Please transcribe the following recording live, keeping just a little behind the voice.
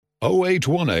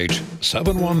0818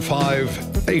 715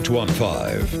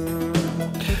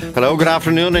 815. Hello, good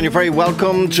afternoon, and you're very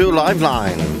welcome to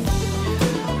Liveline.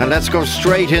 And let's go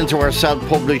straight into our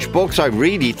self-published books. I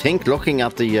really think, looking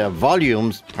at the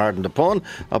volumes, pardon the pun,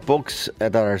 of books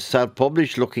that are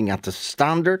self-published, looking at the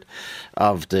standard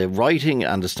of the writing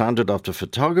and the standard of the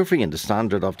photography and the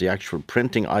standard of the actual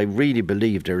printing, I really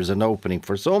believe there is an opening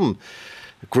for some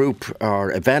group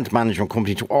or event management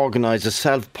company to organise a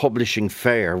self-publishing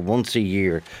fair once a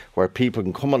year where people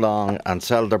can come along and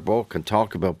sell their book and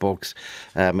talk about books.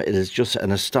 It is just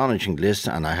an astonishing list,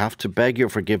 and I have to beg your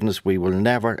forgiveness. We will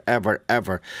never, ever,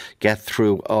 ever get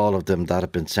through all of them that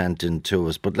have been sent in to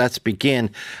us. But let's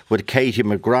begin with Katie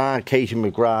McGrath. Katie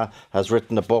McGrath has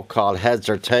written a book called Heads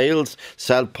or Tails,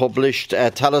 self-published.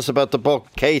 Tell us about the book,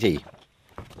 Katie.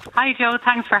 Hi Joe,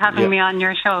 thanks for having me on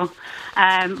your show.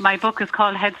 My book is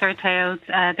called Heads or Tails.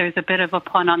 There's a bit of a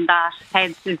pun on that.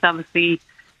 Heads is obviously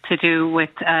to do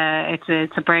with,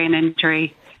 it's a brain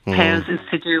injury. Tails is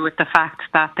to do with the fact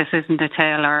that this isn't a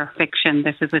tale or fiction.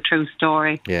 This is a true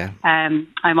story. I'm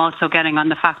also getting on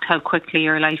the fact how quickly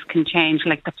your life can change,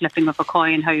 like the flipping of a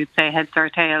coin, how you'd say heads or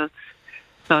tails.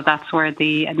 So that's where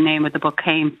the name of the book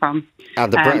came from.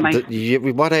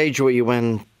 What age were you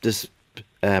when this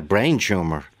brain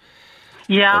tumour?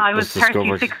 Yeah, I was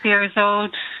 36 years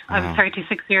old. I was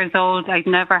 36 years old. I'd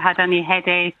never had any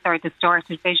headaches or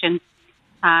distorted vision.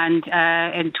 And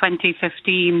in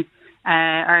 2015,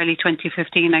 early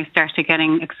 2015, I started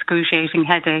getting excruciating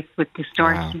headaches with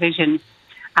distorted vision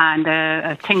and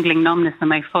a tingling numbness in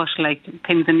my foot, like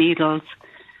pins and needles.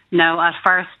 Now, at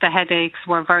first, the headaches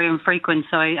were very infrequent,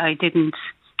 so I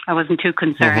wasn't too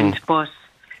concerned. But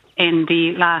in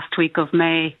the last week of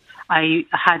May, I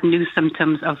had new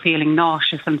symptoms of feeling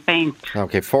nauseous and faint.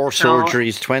 Okay, 4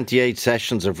 surgeries, 28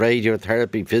 sessions of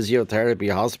radiotherapy, physiotherapy,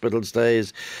 hospital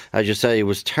stays. As you say, it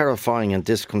was terrifying and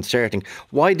disconcerting.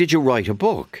 Why did you write a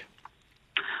book?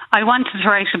 I wanted to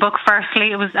write a book.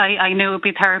 Firstly, I knew it would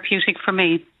be therapeutic for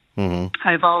me.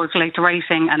 I've always liked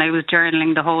writing, and I was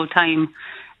journaling the whole time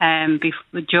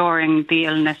during the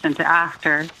illness and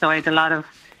after. So I had a lot of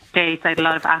dates, I had a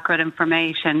lot of accurate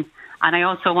information. And I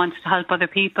also wanted to help other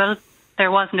people.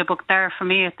 There wasn't a book there for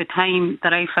me at the time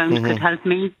that I found could help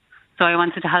me. So I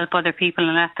wanted to help other people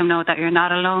and let them know that you're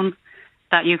not alone,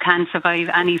 that you can survive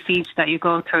any siege that you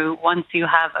go through once you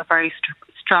have a very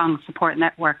strong support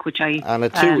network, which I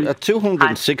And at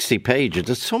 260 pages,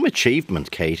 it's some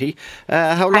achievement, Katie.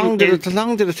 How long did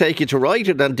it take you to write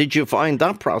it, and did you find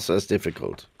that process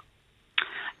difficult?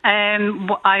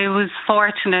 I was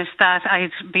fortunate that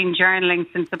I'd been journaling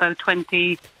since about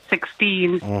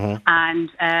 2016,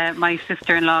 and my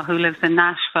sister-in-law, who lives in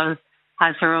Nashville,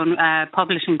 has her own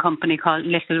publishing company called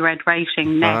Little Red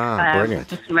Writing. Little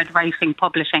Red Writing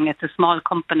Publishing. It's a small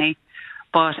company,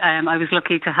 but I was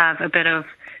lucky to have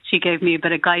she gave me a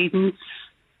bit of guidance.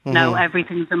 Now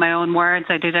everything's in my own words.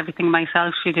 I did everything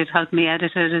myself. She did help me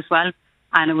edit it as well.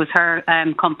 And it was her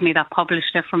company that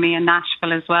published it for me in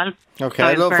Nashville as well. Okay, so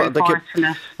I love it.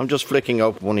 I'm just flicking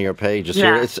up one of your pages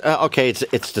here. It's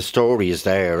it's the stories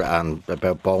there and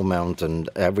about Beaumont and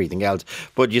everything else.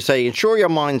 But you say, ensure your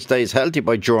mind stays healthy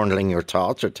by journaling your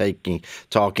thoughts or talking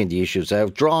the issues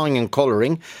out. Drawing and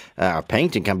colouring or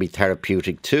painting can be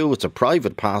therapeutic too. It's a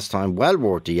private pastime, well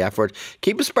worth the effort.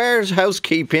 Keep a spare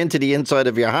housekeeping to the inside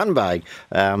of your handbag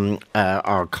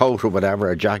or coat or whatever,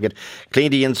 or jacket. Clean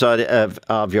the inside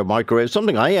of your microwave.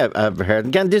 Something I have heard.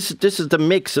 Again, this is the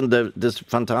mix in this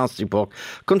fantastic book.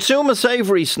 Consume a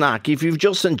savoury snack if you've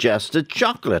just ingested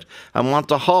chocolate and want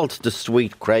to halt the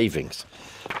sweet cravings.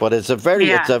 But it's a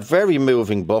very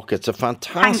moving book. It's a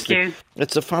fantastic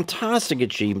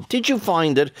achievement. Did you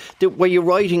find were you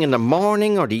writing in the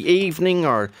morning or the evening,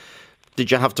 or did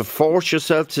you have to force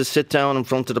yourself to sit down in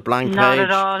front of the blank page? Not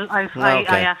at all.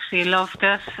 I actually loved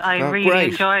it. I really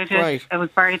enjoyed it. Great. It was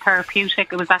very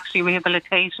therapeutic. It was actually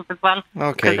rehabilitative as well.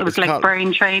 Okay. It was like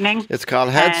brain training. It's called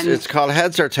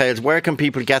Heads or Tails. Where can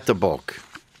people get the book?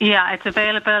 Yeah, it's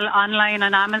available online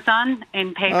on Amazon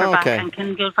in paperback and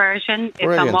Kindle version. It's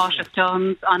on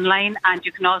Waterstones online, and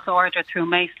you can also order through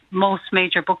most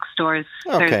major bookstores.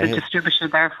 There's a distributor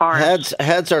there for it.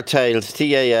 Heads or Tails,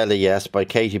 Tales by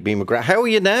Katie B. McGrath. How are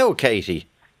you now, Katie?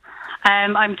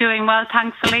 I'm doing well,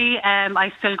 thankfully.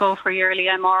 I still go for yearly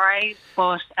MRIs,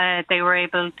 but they were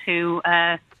able to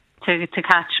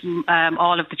catch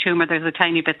all of the tumour. There's a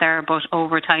tiny bit there, but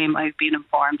over time I've been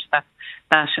informed that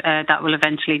will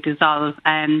eventually dissolve.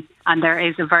 And there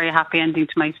is a very happy ending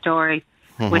to my story.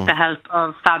 With the help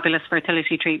of fabulous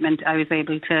fertility treatment, I was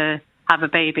able to have a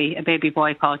baby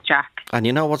boy called Jack. And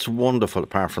you know what's wonderful,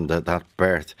 apart from that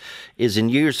birth, is in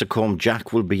years to come,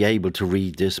 Jack will be able to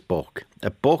read this book. A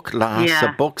book lasts,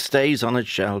 a book stays on its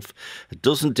shelf. It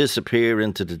doesn't disappear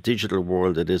into the digital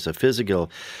world. It is a physical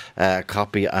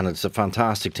copy, and it's a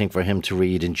fantastic thing for him to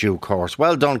read in due course.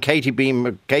 Well done, Katie B.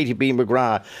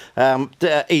 McGrath.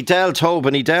 Edel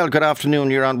Tobin. Edel, good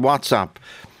afternoon. You're on WhatsApp.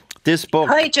 This book,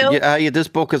 hi Joe. This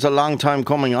book is a long time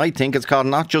coming. I think it's called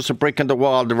Not Just a Brick in the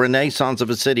Wall: The Renaissance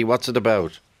of a City. What's it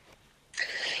about?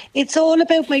 It's all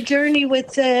about my journey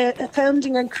with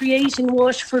founding and creating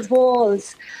Waterford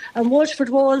Walls. And Waterford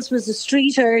Walls was a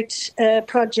street art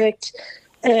project,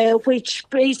 which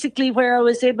basically where I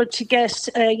was able to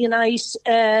unite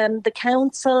the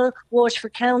council,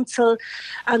 Waterford Council,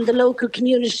 and the local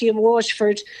community in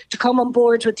Waterford to come on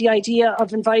board with the idea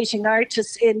of inviting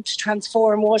artists in to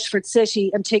transform Waterford City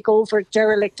and take over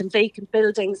derelict and vacant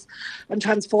buildings and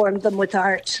transform them with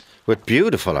art. With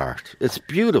beautiful art. It's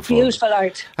beautiful. Beautiful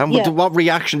art. And what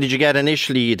reaction did you get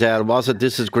initially, Edel? Was it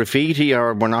this is graffiti,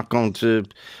 or we're not going to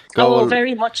go... Oh,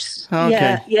 very much.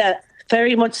 Okay. Yeah.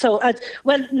 Very much so.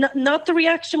 Not the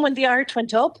reaction when the art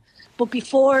went up, but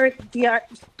before the art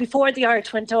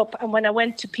went up, and when I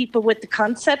went to people with the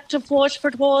concept of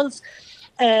Waterford Walls,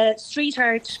 street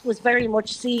art was very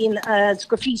much seen as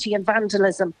graffiti and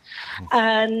vandalism.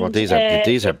 And well, these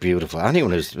are beautiful.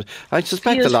 Anyone who's, I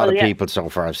suspect a lot of people so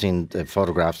far. I've seen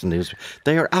photographs in the news.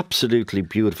 They are absolutely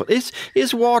beautiful. Is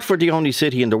Waterford the only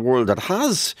city in the world that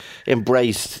has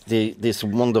embraced this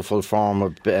wonderful form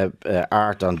of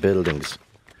art on buildings?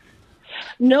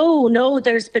 No,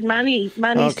 there's been many,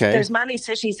 okay. There's many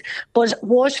cities, but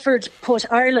Waterford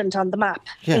put Ireland on the map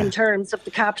in terms of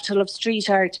the capital of street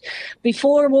art.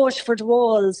 Before Waterford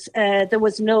Walls, there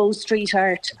was no street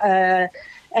art.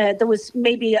 There was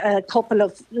maybe a couple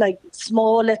of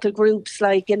small little groups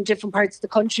in different parts of the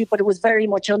country, but it was very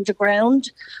much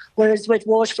underground. Whereas with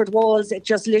Waterford Walls, it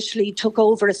just literally took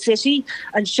over a city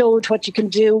and showed what you can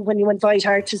do when you invite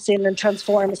artists in and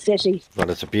transform a city. Well,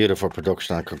 it's a beautiful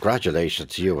production, and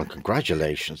congratulations to you, and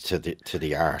congratulations to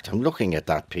the art. I'm looking at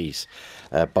that piece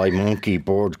by Monkey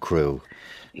Board Crew.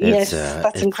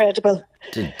 That's incredible.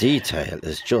 The detail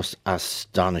is just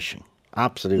astonishing.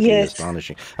 Absolutely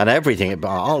astonishing. And everything,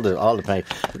 all the paint.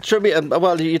 It should be,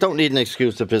 well, you don't need an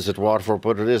excuse to visit Waterford,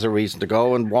 but it is a reason to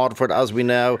go. And Waterford, as we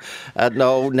now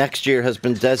know, next year has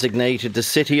been designated the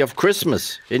City of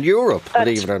Christmas in Europe,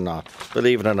 believe it or not.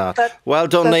 Well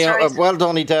done, right. Well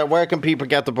done, Edel. Where can people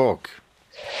get the book?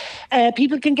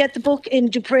 People can get the book in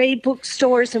Dupre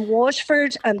bookstores in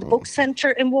Waterford and the Book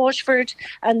Centre in Waterford,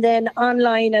 and then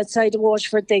online outside of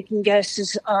Waterford they can get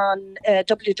it on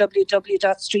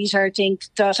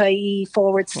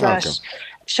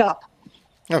www.streetartinc.ie/shop.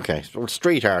 Okay, so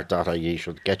streetart.ie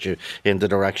should get you in the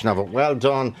direction of it. Well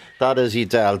done. That is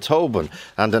Edel Tobin.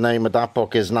 And the name of that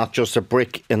book is Not Just a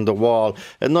Brick in the Wall.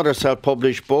 Another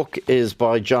self-published book is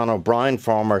by John O'Brien,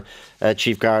 former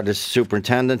Chief Gardaí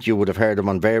Superintendent. You would have heard him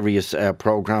on various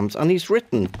programmes. And he's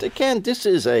written, again, this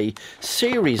is a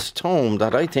series tome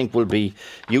that I think will be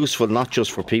useful not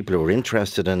just for people who are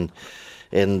interested in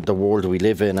the world we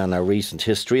live in and our recent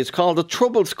history. It's called The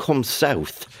Troubles Come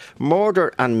South,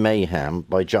 Murder and Mayhem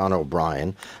by John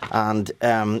O'Brien. And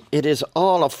it is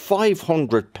all of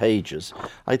 500 pages.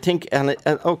 I think,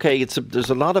 there's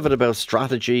a lot of it about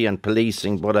strategy and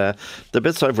policing, but the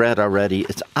bits I've read already,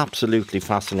 it's absolutely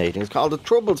fascinating. It's called The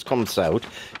Troubles Come South.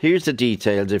 Here's the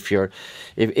details. If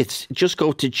it's just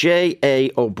go to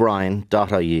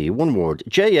jaobrien.ie, one word,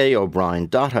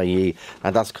 jaobrien.ie,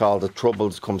 and that's called The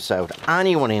Troubles Come South.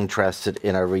 Anyone interested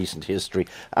in our recent history,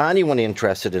 anyone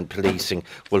interested in policing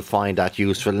will find that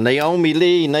useful. Naomi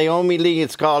Lee,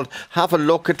 it's called Have a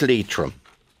Look at Leitrim.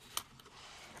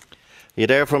 You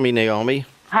there for me, Naomi?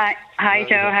 Hi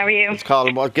Joe, how are you? It's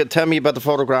called, tell me about the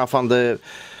photograph on the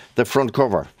front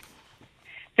cover.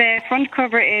 The front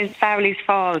cover is Fowley's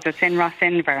Falls. It's in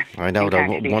Rossinver. I know,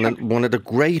 one of the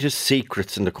greatest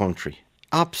secrets in the country.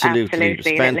 Absolutely. A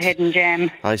little hidden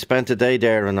gem. I spent a day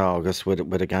there in August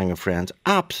with a gang of friends.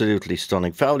 Absolutely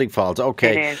stunning. Fowling Falls.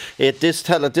 Okay.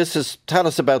 Tell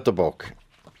us about the book.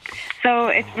 So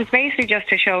it was basically just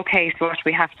to showcase what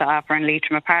we have to offer in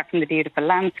Leitrim. Apart from the beautiful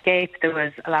landscape, there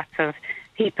was lots of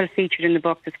people featured in the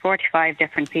book. There's 45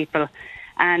 different people.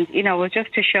 And, it was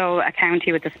just to show a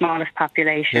county with the smallest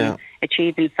population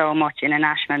achieving so much in a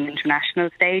national and international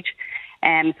stage.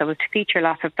 So it was to feature a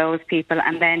lot of those people,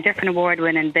 and then different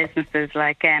award-winning businesses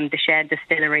like the Shed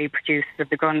Distillery, producers of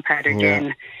the Gunpowder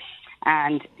Gin,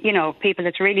 and, people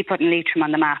that's really putting Leitrim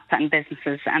on the map and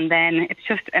businesses. And then it's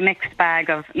just a mixed bag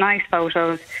of nice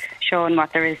photos showing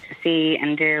what there is to see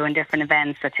and do and different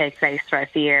events that take place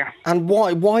throughout the year. And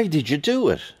why did you do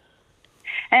it?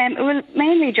 Well,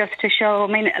 mainly just to show,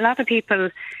 a lot of people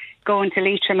going to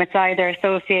Leitrim, it's either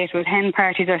associated with hen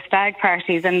parties or stag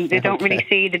parties, and they don't really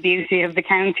see the beauty of the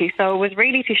county. So it was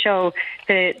really to show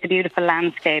the beautiful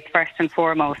landscape first and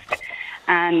foremost.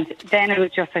 And then it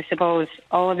was just, I suppose,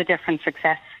 all the different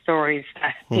success stories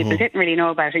that people didn't really know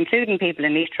about, including people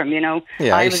in Leitrim,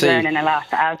 Yeah, I was learning a lot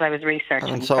as I was researching.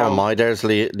 And so am I. There's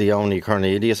Leonie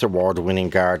Cornelius, award-winning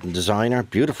garden designer.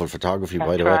 Beautiful photography,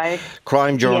 by the way.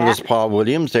 Crime journalist Paul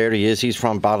Williams, there he is. He's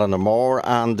from Ballinamore.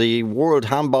 And the world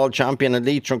handball champion in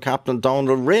Leitrim, Captain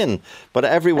Donald Rinn. But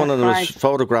every one of them was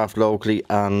photographed locally.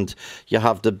 And you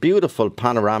have the beautiful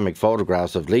panoramic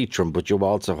photographs of Leitrim, but you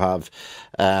also have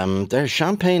there's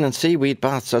champagne and seaweed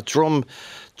baths at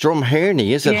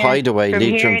Drumhearney, is it? Hideaway,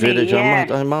 Leitrim Village. Yeah.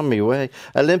 I'm on my way.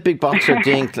 Olympic boxer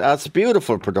Dink. That's a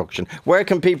beautiful production. Where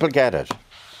can people get it?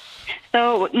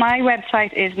 So my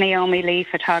website is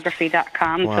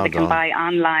naomileephotography.com, so they can buy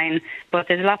online. But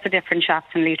there's lots of different shops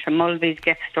in Leitrim. Mulvey's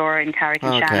gift store in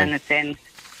Carrick-on-Shannon, it's in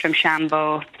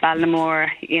Drumshanbo, Ballinamore,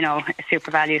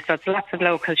 Super Value. So it's lots of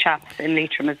local shops in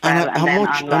Leitrim as well.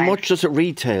 How much does it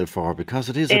retail for? Because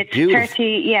it's a beautiful...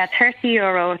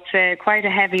 €30. It's quite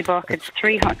a heavy book. It's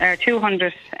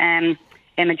 200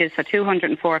 images, so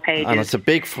 204 pages. And it's a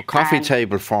big coffee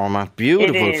table format,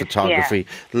 beautiful photography,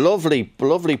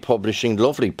 lovely publishing,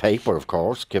 lovely paper, of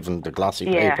course, given the glossy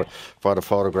paper for the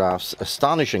photographs,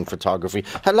 astonishing photography.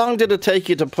 How long did it take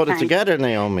you to put it together,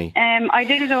 Naomi? I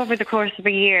did it over the course of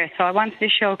a year, so I wanted to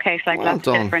showcase lots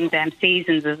of different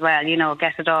seasons as well,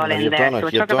 get it all in there. So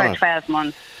it took about 12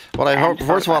 months. Well, I hope.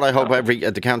 First of all, I hope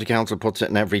the county council puts it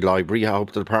in every library. I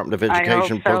hope the Department of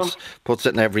Education puts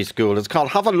it in every school. It's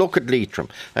called "Have a Look at Leitrim,"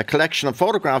 a collection of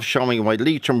photographs showing why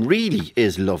Leitrim really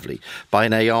is lovely, by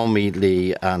Naomi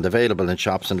Lee, and available in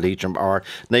shops in Leitrim. Or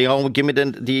Naomi, give me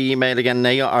the email again.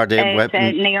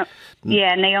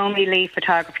 Naomi Lee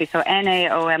Photography. So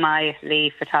NAOMI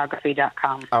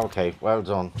Leephotography.com. Okay, well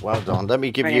done. Let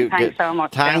me give you. Thanks so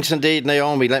much. Thanks indeed,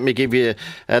 Naomi. Let me give you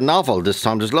a novel this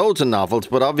time. There's loads of novels,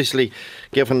 but obviously,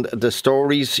 given the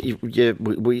stories,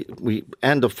 we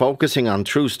end up focusing on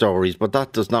true stories, but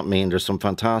that does not mean there's some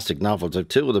fantastic novels. I have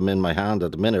two of them in my hand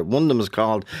at the minute. One of them is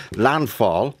called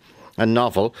Landfall, a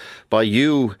novel by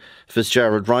Hugh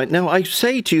Fitzgerald Ryan. Now, I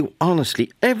say to you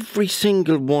honestly, every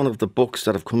single one of the books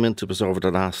that have come into us over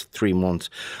the last 3 months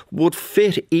would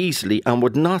fit easily and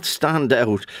would not stand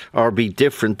out or be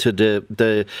different to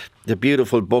the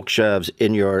beautiful bookshelves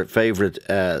in your favourite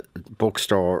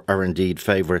bookstore or indeed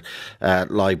favourite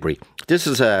library. This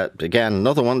is, again,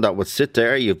 another one that would sit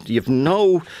there. You've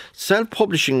no...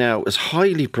 Self-publishing now is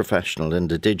highly professional in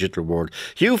the digital world.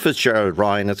 Hugh Fitzgerald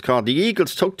Ryan, it's called The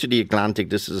Eagles Took to the Atlantic.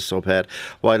 This is a subhead.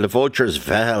 While the vultures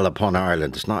fell upon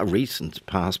Ireland. It's not a recent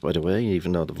past, by the way,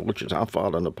 even though the vultures have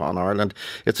fallen upon Ireland.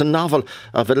 It's a novel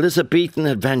of Elizabethan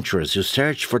adventurers who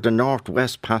searched for the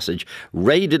Northwest Passage,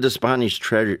 raided the Spanish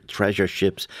treasure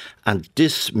ships and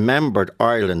dismembered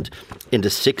Ireland in the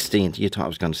 16th, you thought I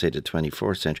was going to say the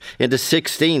 21st century, in the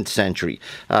 16th century.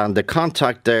 And the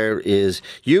contact there is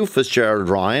Hugh Fitzgerald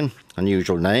Ryan,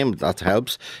 unusual name, that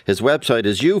helps. His website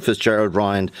is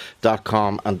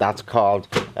hughfitzgeraldryan.com, and that's called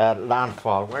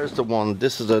Landfall. Where's the one?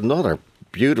 This is another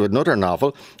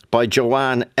novel by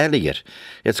Joanne Elliott.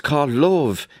 It's called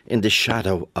Love in the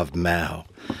Shadow of Mao.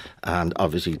 And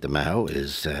obviously the Mao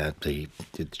is the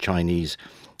Chinese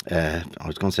I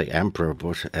was going to say emperor,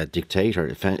 but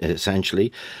dictator,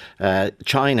 essentially.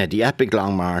 China, the epic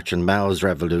long march and Mao's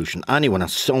revolution. Anyone,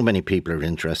 so many people are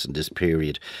interested in this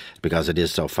period because it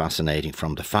is so fascinating,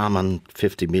 from the famine,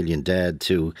 50 million dead,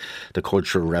 to the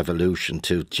Cultural Revolution,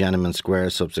 to Tiananmen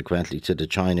Square, subsequently to the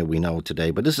China we know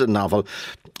today. But this is a novel,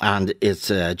 and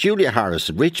it's Julia Harris,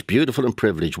 rich, beautiful and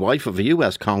privileged, wife of a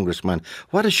US congressman.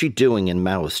 What is she doing in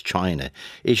Maoist China?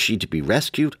 Is she to be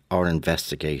rescued or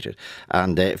investigated?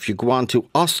 And if you go on to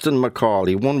Austin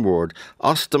Macaulay, one word,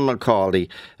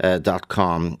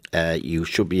 austinmacaulay.com, you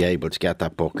should be able to get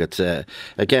that book. It's,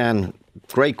 again,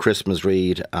 great Christmas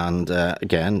read, and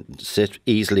again, sit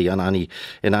easily in any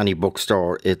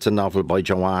bookstore. It's a novel by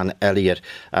Joanne Elliott,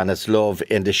 and it's Love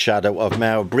in the Shadow of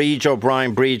Mao. Bríd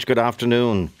O'Brien. Bríd, good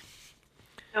afternoon.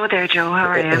 Hello there, Joe. How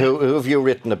are you? Who have you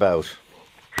written about?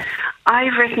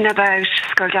 I've written about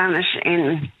Skulldownish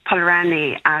in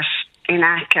Pullerani in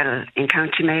Achill in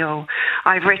County Mayo.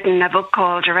 I've written a book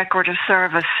called A Record of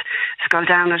Service,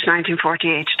 Skulldownish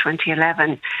 1948 to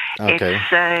 2011. Okay.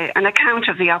 It's an account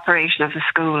of the operation of the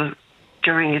school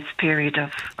during its period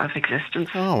of existence.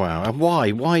 Oh, wow. And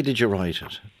why? Why did you write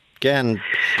it? Again,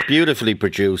 beautifully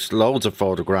produced, loads of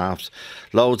photographs,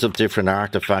 loads of different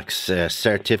artefacts,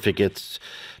 certificates,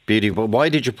 beauty. But why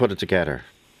did you put it together?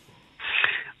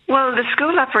 Well, the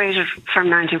school operated from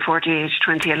 1948 to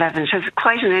 2011. So it's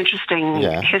quite an interesting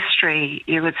history,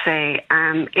 you would say.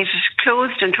 It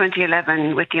closed in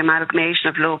 2011 with the amalgamation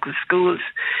of local schools.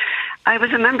 I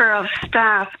was a member of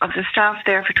the staff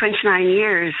there for 29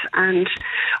 years, and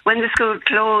when the school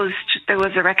closed, there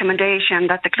was a recommendation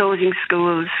that the closing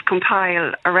schools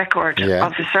compile a record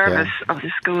of the service of the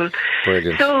school.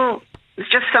 Brilliant. So it's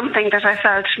just something that I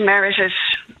felt merited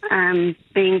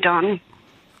being done.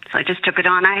 So I just took it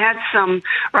on. I had some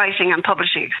writing and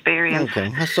publishing experience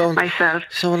myself.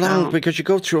 So long, because you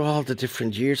go through all the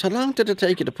different years. How long did it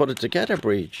take you to put it together,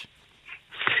 Bríd?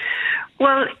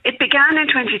 Well, it began in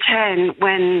 2010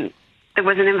 when there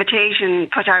was an invitation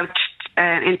put out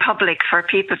in public for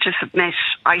people to submit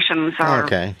items or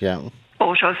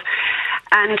photos.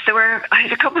 And I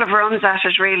had a couple of runs at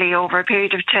it really over a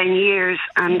period of 10 years.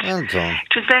 And it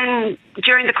was then,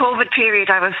 during the COVID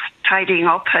period, I was tidying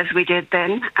up as we did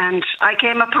then. And I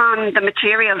came upon the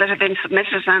material that had been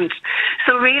submitted. And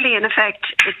so really, in effect,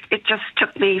 it just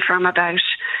took me from about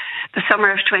the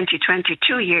summer of 2020,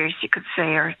 2 years, you could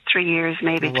say, or 3 years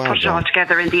maybe, to put it all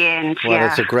together in the end. Well,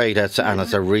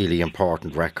 it's a really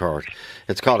important record.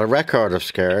 It's called A Record of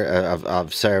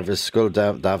Service, School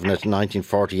Davenant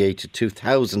 1948 to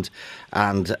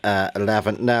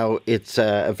 2011. Now, it's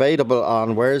available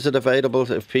on, where is it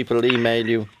available if people email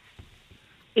you?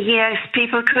 Yes,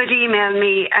 people could email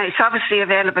me. It's obviously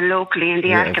available locally in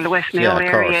the Achill West Mayo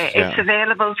area. It's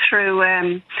available through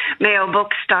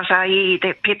mayobooks.ie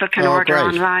that people can order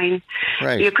online.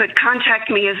 Great. You could contact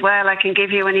me as well. I can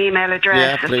give you an email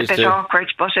address. It's a bit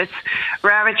awkward, but it's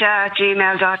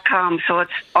raharja@gmail.com. So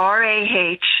it's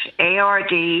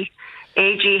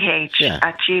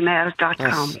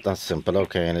RAHARDAGH@gmail.com. That's simple,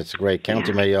 okay, and it's great.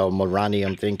 County Mayo, Mulranny,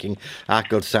 I'm thinking,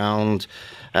 Achill Sound,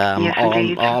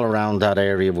 all around that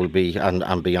area will be, and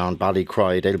beyond,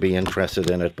 Ballycroy, they'll be interested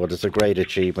in it, but it's a great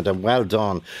achievement, and well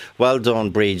done,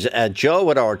 Bríd.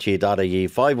 Joe at RT.ie,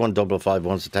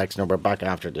 51551's the text number. Back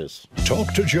after this.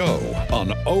 Talk to Joe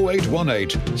on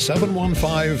 0818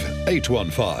 715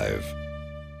 815.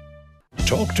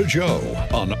 Talk to Joe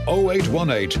on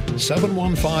 0818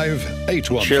 715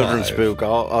 815. Children's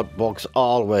books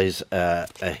always a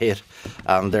hit,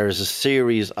 and there's a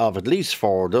series of at least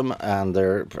 4 of them, and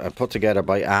they're put together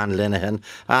by Anne Linehan.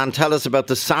 And tell us about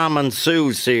the Sam and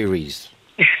Sue series.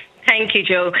 Thank you,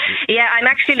 Joe. Yeah, I'm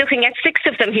actually looking at 6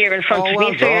 of them here in front of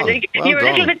me. So you're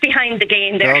a little bit behind the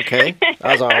game there. Okay,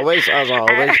 as always.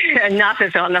 Not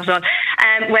at all.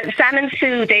 Well, Sam and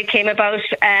Sue, they came about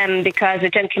because a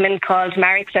gentleman called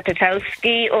Marek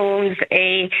Zapatowski owns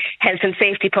a health and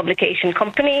safety publication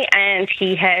company, and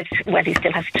he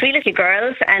still has 3 little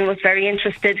girls and was very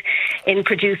interested in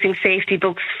producing safety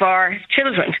books for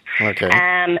children. Okay.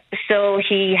 So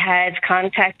he had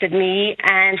contacted me,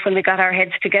 and when we got our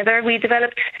heads together, we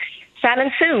developed Sam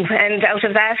and Sue, and out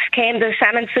of that came the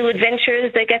Sam and Sue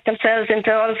adventures. They get themselves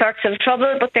into all sorts of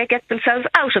trouble, but they get themselves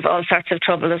out of all sorts of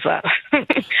trouble as well.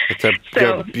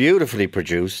 They're beautifully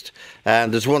produced,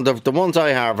 and there's the ones I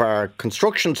have are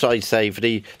construction site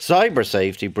safety, cyber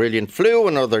safety, brilliant, flu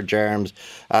and other germs,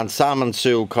 and Sam and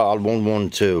Sue called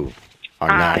 112 or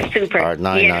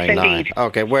 999. Yes,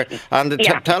 okay,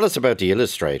 tell us about the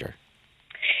illustrator.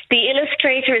 The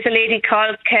illustrator is a lady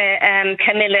called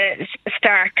Kamila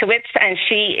Starkowicz, and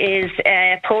she is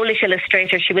a Polish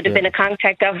illustrator. She would have been a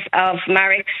contact of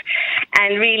Marek's.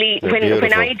 And really,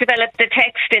 when I developed the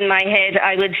text in my head,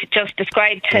 I would just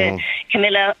describe to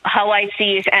Kamila how I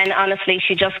see it, and honestly,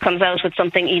 she just comes out with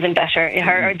something even better.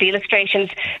 The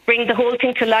illustrations bring the whole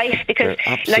thing to life, because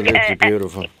they're absolutely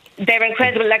beautiful. They're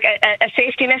incredible. Like a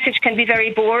safety message can be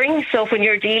very boring. So when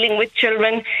you're dealing with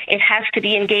children, it has to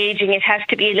be engaging. It has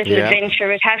to be a little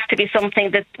adventure. It has to be something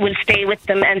that will stay with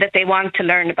them and that they want to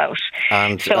learn about.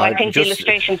 And so I think the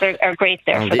illustrations are great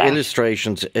there. And the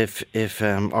illustrations, if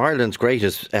Ireland's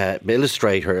greatest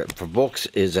illustrator for books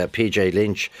is PJ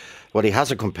Lynch. Well, he has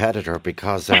a competitor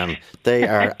because they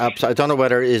are. I don't know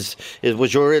whether was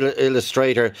your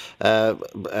illustrator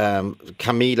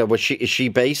Camila. Is she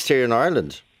based here in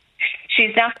Ireland?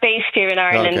 She's not based here in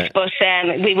Ireland, but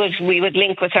we would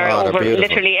link with her over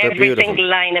literally every single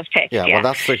line of text. Yeah, well,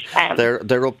 that's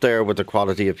they're up there with the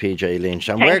quality of PJ Lynch.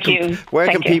 And where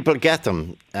can people get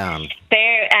them?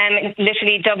 They're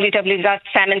literally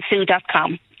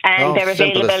www.samandsue.com. And they're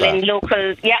available in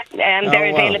local,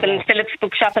 they're available in Phillips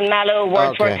Bookshop in Mallow,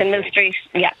 Wordsworth in Mill Street.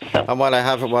 Yeah. So. And while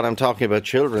I'm talking about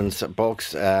children's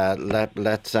books,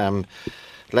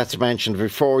 let's mention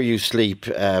Before You Sleep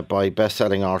by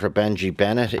best-selling author Benji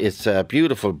Bennett. It's a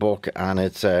beautiful book, and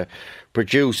it's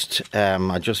produced.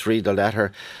 I just read the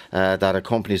letter that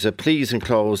accompanies it. Please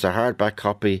enclose a hardback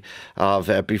copy of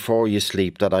Before You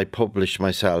Sleep that I published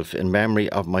myself in memory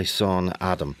of my son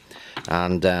Adam.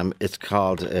 And it's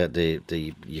called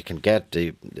you can get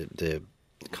the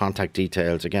contact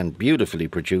details, again, beautifully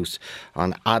produced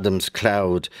on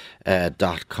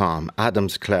adamscloud.com,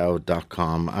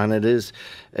 adamscloud.com, and it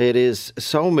is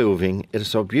so moving, it is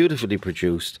so beautifully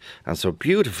produced and so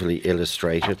beautifully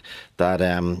illustrated that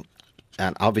and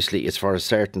obviously it's for a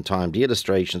certain time. The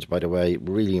illustrations, by the way,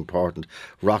 really important.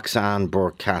 Roxanne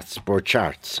Burchartz,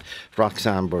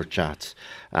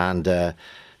 and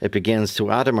it begins,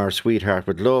 to Adam, our sweetheart,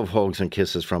 with love, hugs and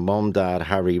kisses from Mum, Dad,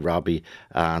 Harry, Robbie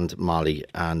and Molly.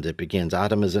 And it begins,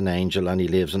 Adam is an angel and he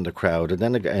lives in the crowd, and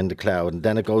then in the cloud. And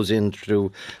then it goes in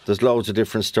through, there's loads of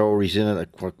different stories in it,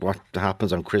 like what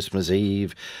happens on Christmas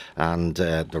Eve, and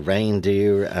the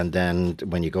reindeer, and then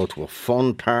when you go to a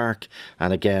fun park.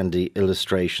 And again, the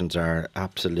illustrations are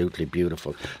absolutely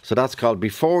beautiful. So that's called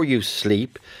Before You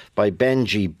Sleep by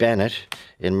Benji Bennett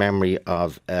in memory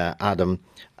of Adam,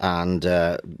 and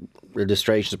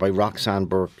illustrations by Roxanne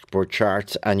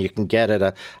Burchartz, and you can get it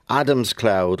at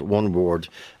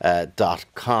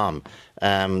adamscloud.com.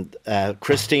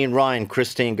 Christine Ryan.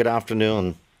 Christine, good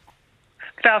afternoon.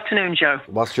 Good afternoon, Joe.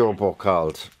 What's your book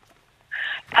called?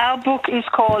 Our book is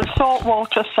called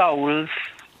Saltwater Souls.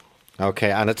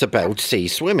 Okay, and it's about sea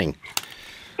swimming.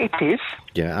 It is.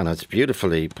 Yeah, and it's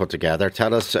beautifully put together.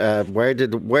 Tell us where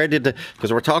did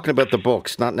because we're talking about the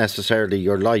books, not necessarily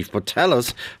your life, but tell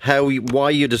us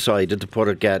why you decided to put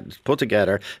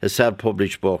together a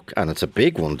self-published book, and it's a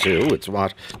big one too. It's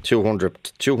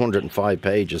 205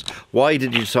 pages. Why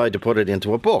did you decide to put it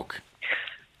into a book?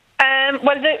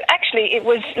 Actually, it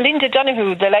was Linda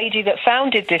Donoghue, the lady that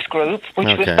founded this group,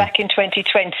 which was back in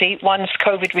 2020, once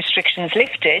COVID restrictions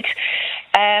lifted.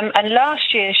 And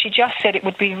last year, she just said it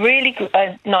would be really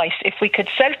nice if we could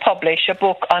self-publish a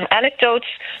book on anecdotes,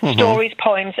 stories,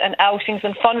 poems, and outings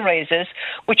and fundraisers,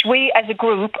 which we, as a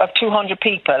group of 200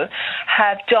 people,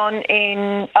 have done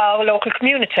in our local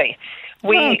community.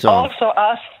 We also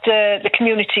asked the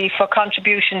community for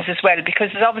contributions as well, because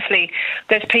obviously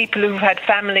there's people who've had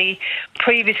family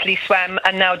previously swam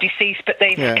and now deceased, but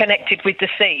they've connected with the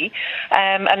sea.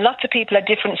 And lots of people have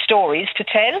different stories to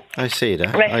tell. I see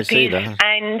that.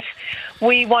 And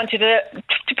we wanted to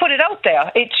put it out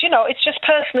there. It's just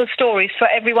personal stories for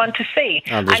everyone to see.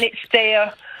 And it's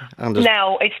there.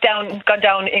 Now it's gone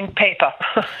down in paper,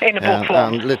 in a book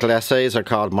form. And little essays are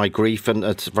called My Grief in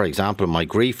the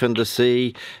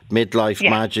Sea, Midlife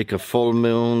Magic, A Full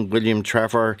Moon. William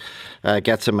Trevor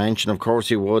gets a mention, of course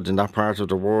he would, in that part of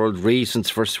the world.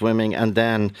 Reasons for Swimming, and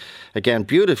then again,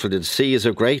 beautifully, the sea is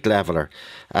a great leveller.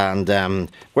 And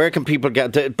where can people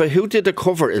but who did the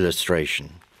cover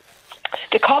illustration?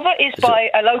 The cover is by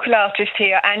a local artist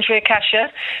here, Andrea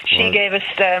Kasha. She gave us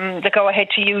the go-ahead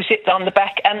to use it on the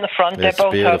back and the front. They're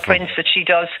both her prints that she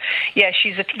does. Yeah,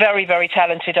 she's a very, very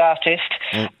talented artist.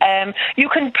 You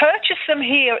can purchase them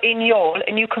here in Youghal,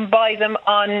 and you can buy them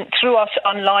through us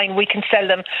online. We can sell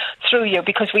them through you,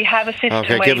 because we have a system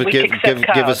where we accept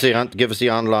cards. Give us the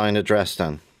online address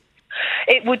then.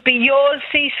 It would be Youghal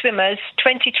Sea Swimmers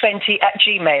 2020 at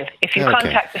Gmail. If you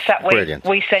contact us that way,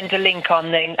 we send a link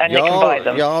on then, and they can buy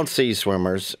them. Youghal Sea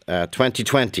Swimmers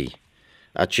 2020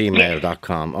 at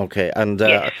gmail.com. Okay, and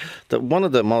one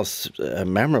of the most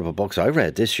memorable books I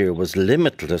read this year was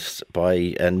Limitless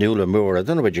by Nuala Moore. I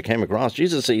don't know what you came across.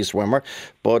 She's a sea swimmer,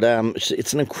 but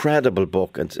it's an incredible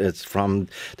book. It's from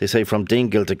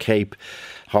Dingle to Cape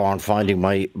Horn, finding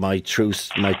my true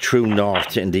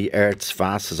north in the Earth's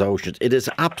vastest oceans. It is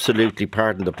absolutely,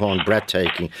 pardon the pun,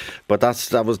 breathtaking. But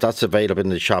that's available in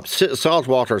the shop.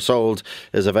 Saltwater Souls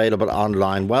is available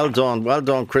online. Well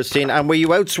done, Christine. And were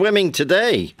you out swimming today?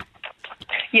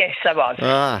 Yes, I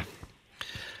was.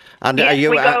 And are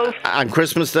you on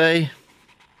Christmas Day?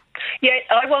 Yeah,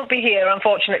 I won't be here,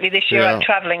 unfortunately, this year. I'm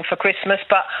travelling for Christmas,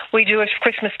 but we do a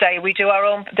Christmas Day. We do our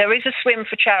own. There is a swim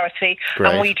for charity,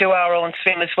 and we do our own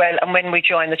swim as well. And when we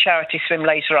join the charity swim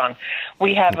later on,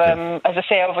 we have, as I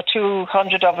say, over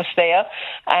 200 of us there,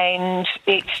 and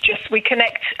it's just we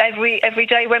connect every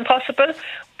day when possible.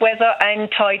 weather and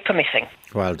tide permitting.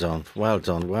 Well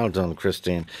done,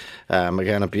 Christine.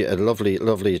 Again, a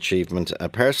lovely achievement. A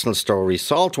personal story,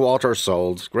 Saltwater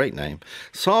Souls, great name.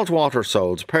 Saltwater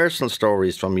Souls, personal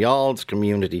stories from Youghals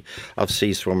community of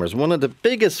sea swimmers. One of the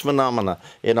biggest phenomena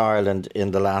in Ireland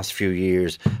in the last few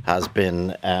years has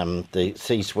been the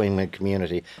sea swimming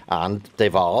community, and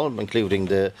they've all, including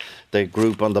the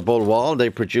group on the Bull Wall, they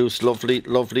produce lovely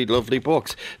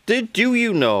books. Do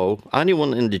you know,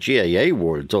 anyone in the GAA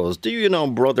world does, do you know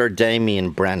Brother Damien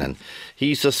Brennan?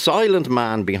 He's a silent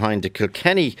man behind the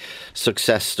Kilkenny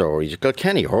success story, the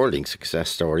Kilkenny hurling success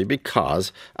story,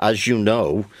 because, as you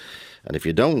know, and if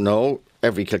you don't know,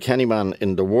 every Kilkenny man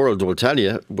in the world will tell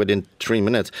you within 3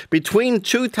 minutes, between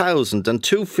 2000 and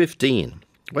 2015,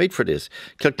 wait for this,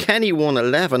 Kilkenny won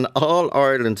 11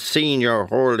 All-Ireland senior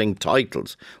hurling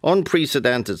titles.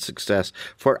 Unprecedented success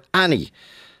for any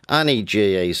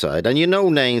GAA side. And you know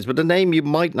names, but the name you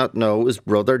might not know is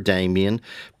Brother Damien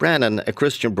Brennan, a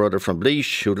Christian brother from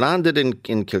Laois who landed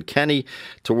in Kilkenny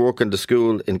to work in the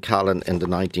school in Callan in the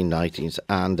 1990s.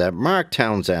 And Mark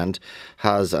Townsend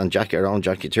has, and our own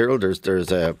Jackie Tyrrell,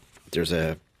 there's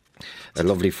a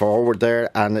lovely forward there,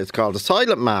 and it's called The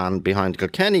Silent Man Behind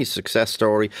Kilkenny's Success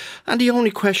Story. And the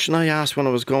only question I asked when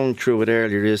I was going through it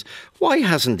earlier is, why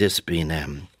hasn't this been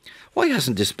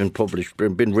published,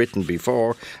 been written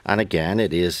before? And again,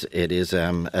 it is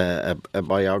a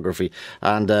biography,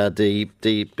 and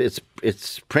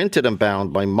it's printed and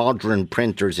bound by Modern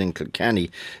Printers in Kilkenny.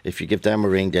 If you give them a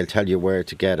ring, they'll tell you where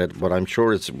to get it. But I'm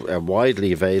sure it's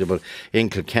widely available in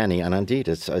Kilkenny, and indeed,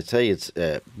 I'd say it's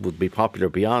would be popular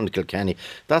beyond Kilkenny.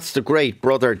 That's the great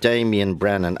Brother Damien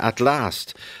Brennan. At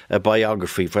last, a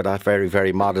biography for that very,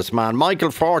 very modest man.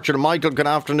 Michael Fortune. Michael, good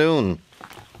afternoon.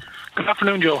 Good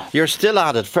afternoon, Joe. You're still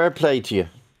at it. Fair play to you.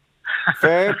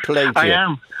 Fair play to you. I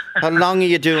am. How long are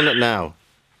you doing it now?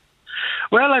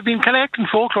 Well, I've been collecting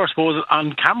folklore, I suppose,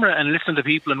 on camera and listening to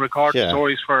people and recording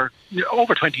stories for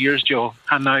over 20 years, Joe.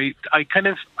 And I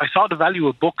saw the value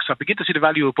of books. I begin to see the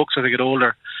value of books as I get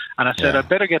older. And I said, I'd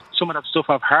better get some of that stuff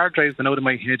off hard drives and out of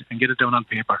my head and get it down on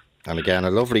paper. And again,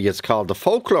 it's called The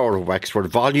Folklore of Wexford,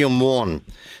 Volume 1.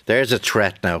 There's a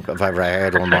threat now, if I've ever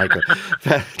heard one, Michael.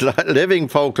 Living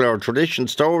folklore, tradition,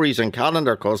 stories and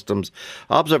calendar customs,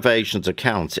 observations,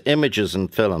 accounts, images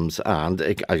and films.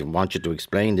 And I want you to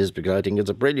explain this because I think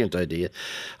it's a brilliant idea.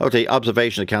 Okay,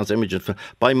 observation, accounts, images,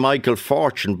 by Michael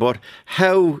Fortune. But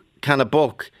how can a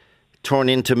book turn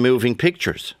into moving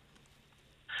pictures?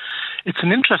 It's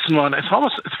an interesting one. It's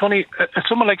funny.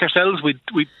 Someone like ourselves,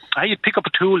 I'd pick up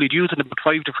a tool, you'd use it in about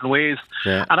 5 different ways.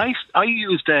 Yeah. And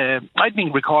I'd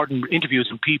been recording interviews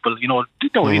with people, in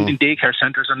daycare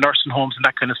centres and nursing homes and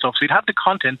that kind of stuff. So you'd have the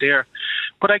content there.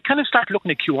 But I kind of started looking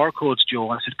at QR codes,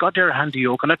 Joe, and I said, God, they're a handy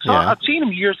yoke. And I'd seen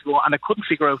them years ago and I couldn't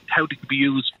figure out how they could be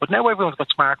used. But now everyone's got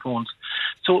smartphones.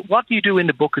 So what you do in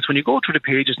the book is when you go through the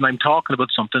pages and I'm talking about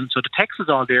something, so the text is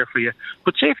all there for you.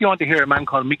 But say if you want to hear a man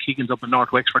called Mick Higgins up in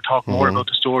North Wexford talk more about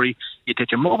the story, you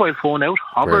take your mobile phone out,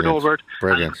 hover it over it,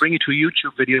 and it'll bring you to a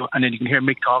YouTube video, and then you can hear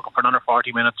Mick talking for another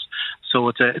 40 minutes. So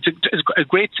it's a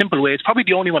great, simple way. It's probably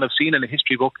the only one I've seen in a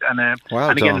history book.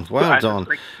 Well done.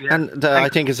 I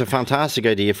think it's a fantastic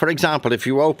idea. For example, if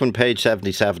you open page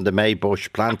 77, the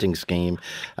Maybush planting scheme,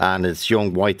 and it's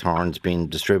young whitethorns being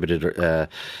distributed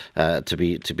to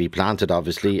be planted,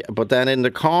 obviously. But then in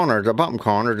the bottom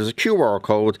corner, there's a QR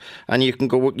code, and you can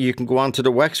go onto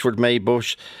the Wexford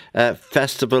Maybush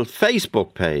Festival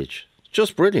Facebook page.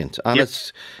 Just brilliant. And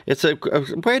it's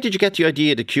where did you get the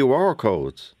idea of the QR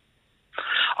codes?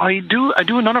 I do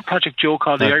another project, Joe,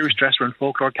 called the Irish Dresser and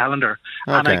Folklore Calendar.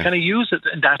 Okay. And I kind of used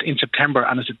that in September,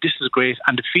 and I said, this is great.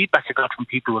 And the feedback I got from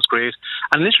people was great.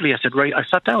 And literally I said, right, I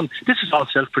sat down. This is all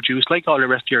self-produced, like all the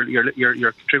rest of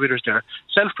your contributors there.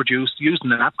 Self-produced,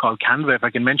 using an app called Canva, if I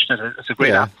can mention it. It's a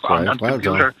great app on the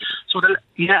computer. So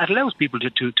it allows people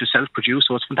to self-produce,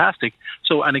 so it's fantastic.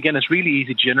 So, and again, it's really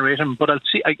easy to generate them, but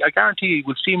I guarantee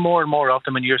we'll see more and more of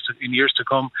them in years to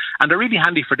come. And they're really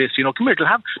handy for this. Come here, they'll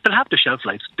have the shelf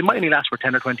life. They might only last for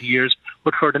 10 or 20 years,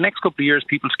 but for the next couple of years,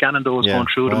 people scanning those, going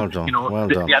through them, well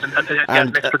done.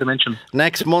 An extra dimension.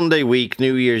 Next Monday week,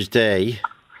 New Year's Day,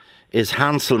 is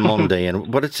Hansel Monday,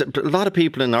 but it's a lot of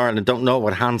people in Ireland don't know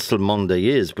what Hansel Monday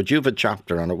is, but you have a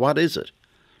chapter on it. What is it?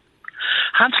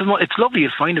 Hansel, it's lovely.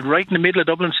 You'll find it right in the middle of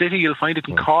Dublin City. You'll find it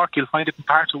in Cork. You'll find it in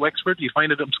parts of Wexford. You'll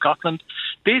find it in Scotland.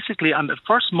 Basically, on the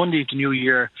first Monday of the new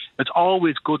year, it's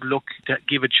always good luck to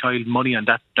give a child money on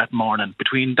that morning.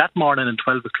 Between that morning and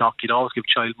 12 o'clock, you'd always give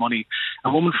child money.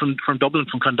 A woman from Dublin,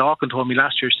 from Clondalkin, told me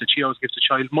last year that she always gives the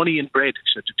child money and bread.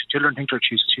 So the children think that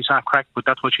she's half cracked, but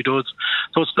that's what she does.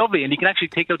 So it's lovely, and you can actually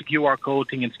take out the QR code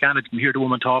thing and scan it and hear the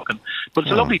woman talking. But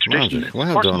it's a lovely tradition.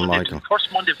 Well done, Michael.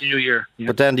 First Monday of the new year. Yeah.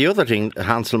 But then the other thing,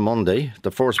 Hansel Monday,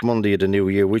 the first Monday of the new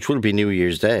year, which will be New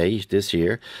Year's Day this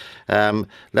year,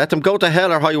 let them go to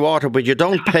hell or high water, but you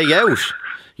don't pay out.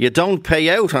 You don't pay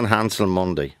out on Hansel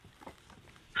Monday.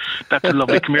 That's a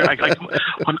lovely. Come here.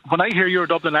 When I hear your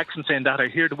Dublin accent saying that, I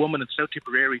hear the woman in South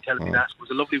Tipperary telling me that. It was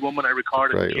a lovely woman I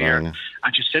recorded here, and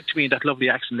she said to me in that lovely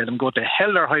accent, "Let them go to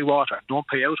hell or high water. Don't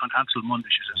pay out on Hansel Monday."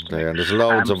 She says. And there's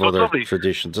loads of other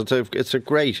traditions. It's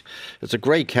a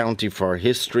great county for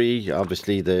history.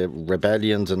 Obviously, the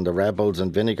rebellions and the rebels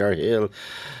and Vinegar Hill,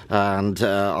 and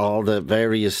all the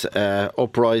various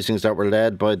uprisings that were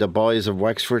led by the boys of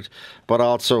Wexford, but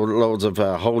also loads of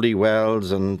holy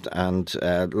wells and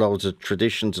loads of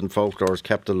traditions and folklores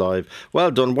kept alive.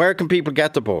 Well done. Where can people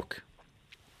get the book?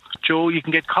 Joe, you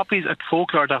can get copies at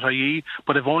folklore.ie,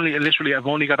 but I've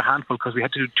only got a handful because we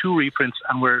had to do 2 reprints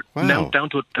and we're now down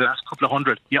to the last couple of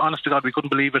hundred. Yeah, honest to God, we couldn't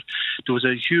believe it. There was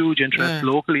a huge interest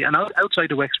locally and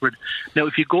outside of Wexford. Now,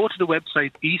 if you go to the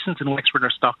website, Eason's and Wexford are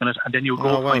stocking it, and then you'll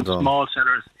go find small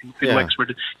sellers in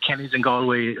Wexford, Kenny's in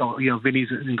Galway,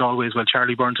 Vinny's in Galway as well,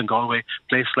 Charlie Burns in Galway,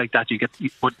 places like that.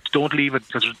 But don't leave it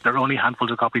because there are only handfuls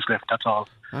of copies left. That's all.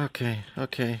 Okay.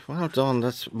 Well done.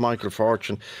 That's Michael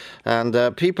Fortune.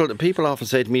 And people often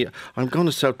say to me, I'm going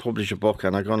to self-publish a book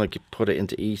and I'm going to put it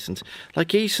into Eason's.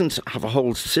 Like, Eason's have a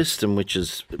whole system which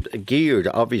is geared,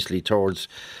 obviously, towards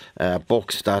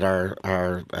books that are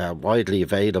widely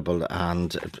available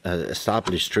and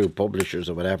established through publishers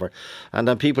or whatever. And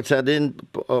then people send in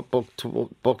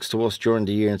books to us during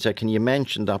the year and say, can you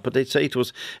mention that? But they'd say to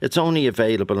us, it's only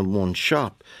available in one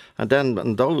shop. And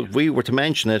then, though we were to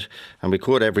mention it, and we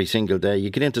could every single day,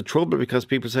 you get into trouble because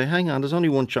people say, hang on, there's only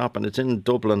one shop and it's in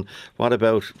Dublin. What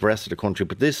about the rest of the country?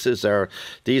 But these are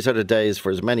the days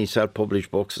for as many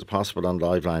self-published books as possible on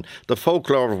Liveline. The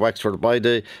Folklore of Wexford by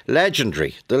the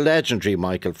legendary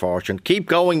Michael Fortune. Keep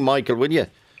going, Michael, will you?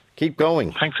 Keep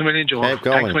going. Thanks a million, Joe. Thanks a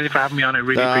million for having me on. I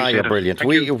really appreciate it.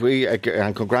 Brilliant.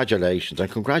 And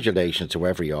congratulations to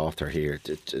every author here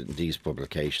to these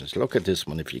publications. Look at this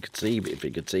one, if you could see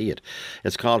it.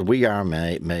 It's called We Are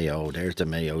Mayo. There's the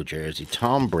Mayo jersey.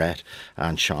 Tom Brett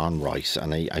and Sean Rice.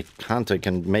 And I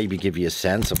can maybe give you a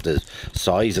sense of the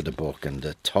size of the book and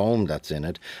the tone that's in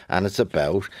it. And it's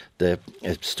about the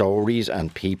stories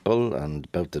and people and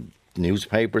about the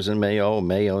newspapers in Mayo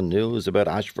News, about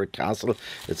Ashford Castle.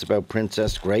 It's about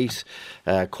Princess Grace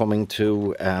coming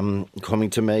to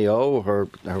Mayo, her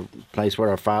place where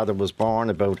her father was born,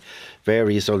 about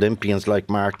various Olympians like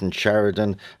Martin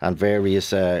Sheridan and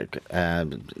various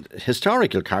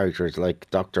historical characters like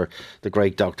the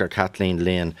great Dr. Kathleen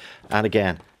Lynn. And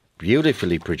again,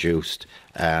 beautifully produced.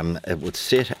 It would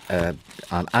sit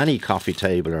on any coffee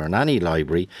table or in any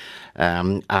library,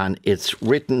 and it's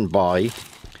written by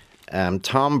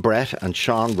Tom Brett and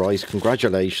Sean Rice.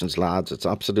 Congratulations, lads. It's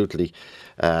absolutely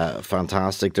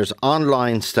fantastic. There's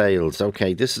online sales.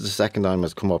 Okay, this is the second time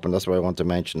it's come up, and that's why I want to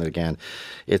mention it again.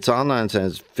 It's online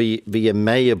sales via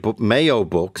Mayo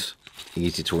Books.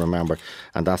 Easy to remember,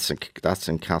 and that's in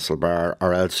Castlebar,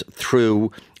 or else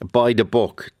through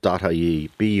buythebook.ie,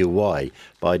 BUY,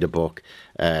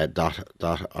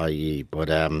 buythebook.ie. But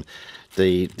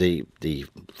the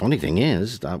funny thing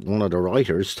is that one of the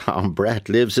writers, Tom Brett,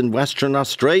 lives in Western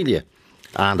Australia.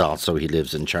 And also he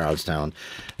lives in Charlestown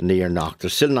near Knock.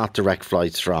 There's still not direct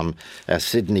flights from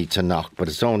Sydney to Knock, but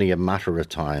it's only a matter of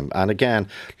time. And again,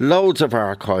 loads of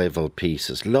archival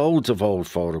pieces, loads of old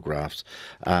photographs,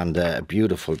 and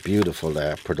beautiful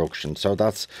production. So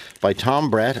that's by Tom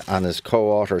Brett and his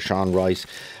co-author Sean Rice.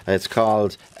 It's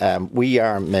called We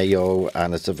Are Mayo,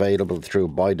 and it's available through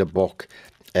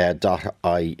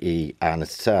buythebook.ie, and it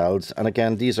sells. And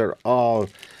again, these are all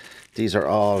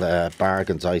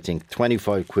bargains, I think.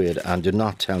 25 quid, and do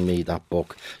not tell me that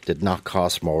book did not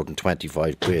cost more than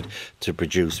 25 quid to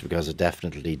produce, because it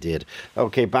definitely did.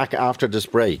 OK, back after this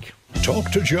break. Talk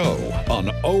to Joe on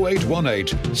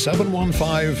 0818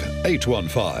 715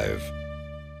 815.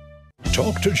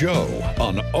 Talk to Joe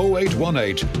on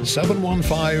 0818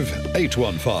 715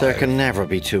 815. There can never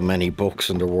be too many books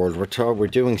in the world. We're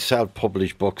doing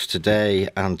self-published books today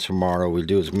and tomorrow. We'll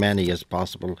do as many as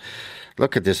possible.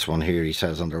 Look at this one here, he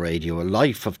says on the radio. A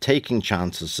life of taking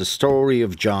chances. The story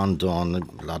of John Dunn.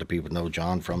 A lot of people know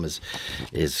John from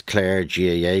his Clare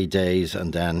GAA days,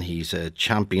 and then he's a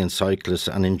champion cyclist,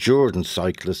 an endurance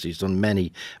cyclist. He's done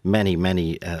many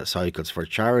cycles for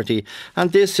charity.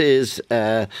 And this is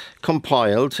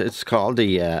compiled. It's called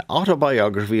the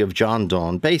Autobiography of John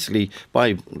Dunn, basically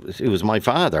it was my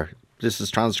father. This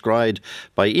is transcribed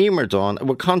by Emer Dunn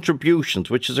with contributions,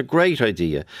 which is a great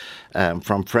idea,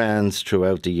 from friends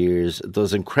throughout the years.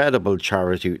 Does incredible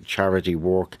charity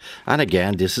work. And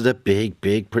again, this is a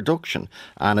big production.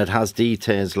 And it has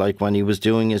details like when he was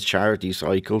doing his charity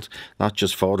cycles, not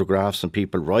just photographs and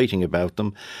people writing about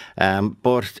them,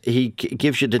 but he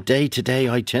gives you the day-to-day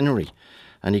itinerary.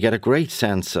 And you get a great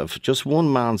sense of just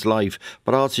one man's life,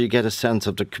 but also you get a sense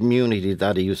of the community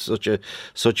that he was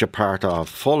such a part of,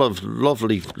 full of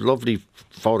lovely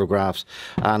photographs.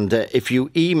 And if you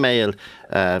email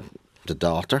the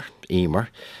daughter, Emer,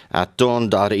 at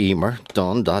dunn.emer,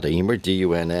 dunn.emer, at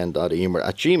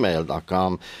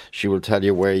gmail.com, she will tell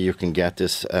you where you can get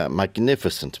this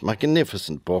magnificent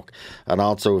book. And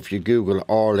also if you Google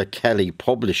Orla Kelly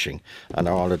Publishing, and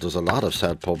Orla does a lot of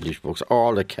self-published books,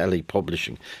 Orla Kelly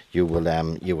Publishing, you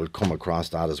will come across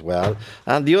that as well.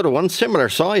 And the other one, similar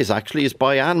size actually, is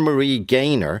by Anne-Marie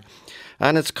Gaynor,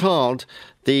 and it's called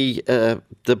the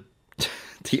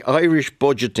Irish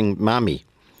Budgeting Mammy.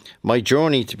 My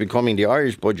journey to becoming the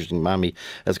Irish budgeting mammy.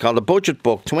 It's called A Budget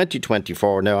Book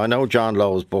 2024. Now, I know John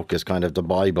Lowe's book is kind of the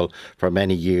Bible for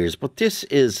many years, but this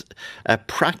is a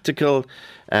practical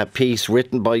piece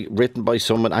written by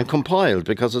someone and compiled,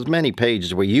 because there's many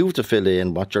pages where you have to fill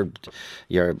in what your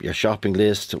shopping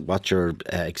list, what your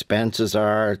expenses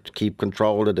are, to keep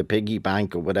control of the piggy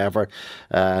bank or whatever,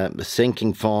 the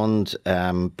sinking fund.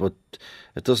 But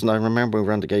it doesn't. I remember we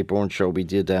were on the Gay Born show. We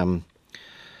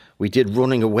did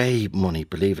running away money,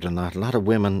 believe it or not. A lot of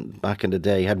women back in the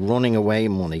day had running away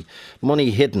money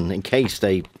hidden in case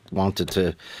they wanted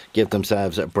to give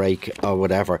themselves a break or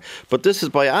whatever. But this is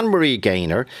by Anne-Marie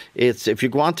Gaynor. It's, if you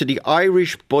go on to the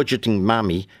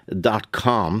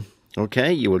irishbudgetingmammy.com,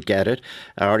 okay, you will get it.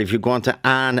 Or if you go on to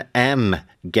Anne M.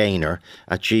 Gaynor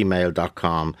at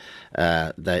gmail.com,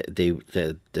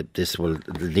 this will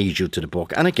lead you to the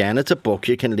book. And again, it's a book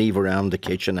you can leave around the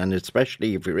kitchen, and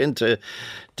especially if you're into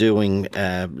doing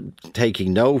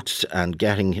taking notes and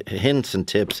getting hints and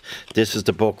tips, this is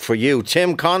the book for you.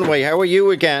 Tim Conway, how are you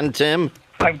again, Tim?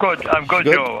 I'm good,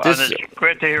 Joe. And it's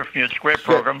great to hear from you. It's a great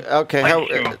programme. Okay,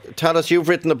 tell us, you've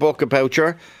written a book about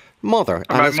your mother,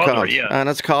 and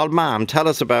it's called Ma'am. Tell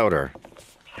us about her.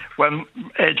 Well,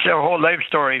 it's a whole life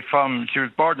story. She was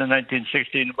born in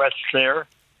 1916 in West Clare.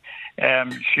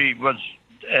 She was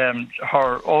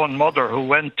her own mother, who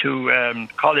went to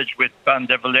college with Van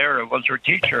de Valera, was her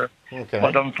teacher. Okay.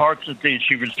 But unfortunately,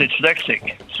 she was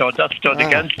dyslexic, so that stood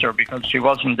against her, because she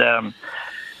wasn't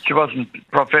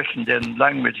proficient in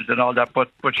languages and all that. But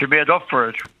she made up for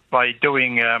it by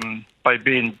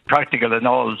being practical in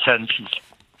all senses.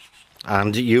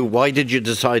 And why did you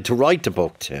decide to write the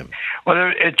book, Tim?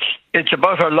 Well, it's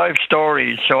about her life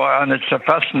story, and it's a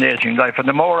fascinating life. And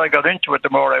the more I got into it,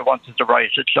 the more I wanted to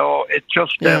write it. So it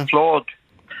just flowed,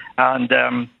 and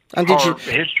her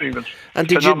history was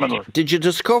phenomenal. Did you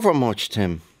discover much,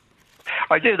 Tim?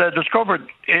 I did. I discovered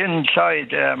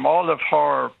inside all of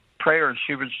her prayers.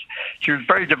 She was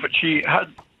very different. She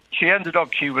ended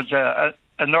up. She was a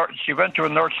nurse. She went to a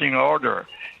nursing order,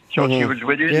 so she was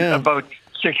within about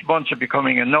 6 months of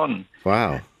becoming a nun.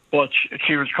 Wow. But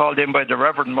she was called in by the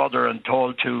Reverend Mother and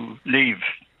told to leave.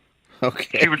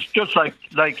 Okay. She was just like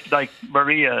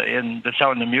Maria in The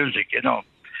Sound of Music, you know.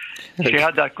 She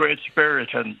had that great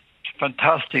spirit and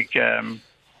fantastic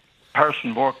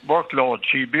workload.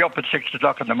 She'd be up at 6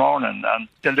 o'clock in the morning and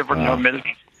delivering her milk.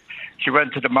 She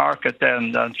went to the market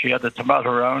then, and she had a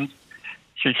tomato round.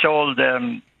 She sold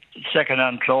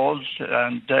second-hand clothes,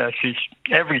 and she's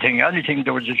anything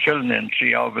there was a shilling in,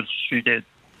 she did,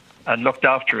 and looked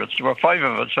after us. There were 5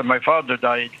 of us, and my father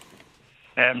died,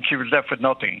 and she was left with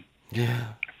nothing. Yeah.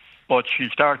 But she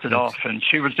started off, and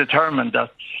she was determined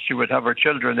that she would have her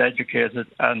children educated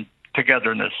and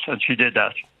togetherness, and she did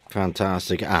that.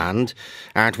 Fantastic. And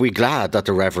aren't we glad that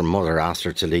the Reverend Mother asked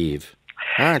her to leave?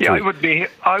 Aren't we? I would be here.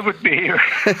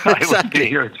 Exactly. I would be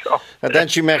here. So. And then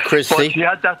she met Christy. But she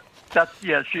had that. There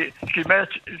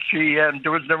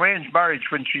was an arranged marriage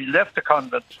when she left the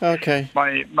convent. Okay.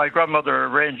 My grandmother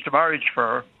arranged a marriage for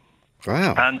her.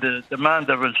 Wow. And the man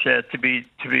that was to be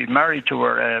married to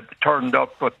her turned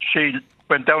up, but she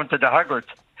went down to the Haggart.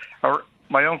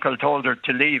 My uncle told her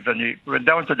to leave, and he went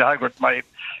down to the Haggart. My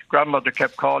grandmother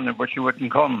kept calling her, but she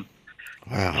wouldn't come.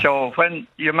 Wow. So when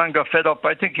your man got fed up,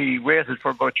 I think he waited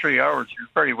for about 3 hours. He was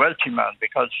a very wealthy man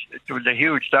because it was a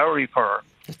huge dowry for her.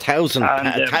 £1,000.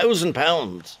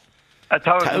 £1,000.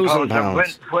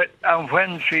 £1,000. And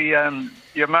when she,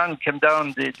 your man came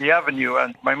down the avenue,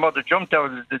 and my mother jumped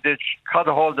out of the ditch, caught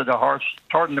a hold of the horse,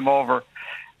 turned him over,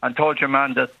 and told your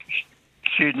man that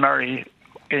she'd marry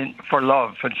for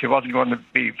love, and she wasn't going to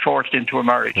be forced into a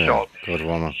marriage. Yeah, so good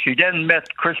woman. She then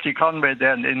met Christy Conway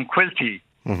then in Quilty.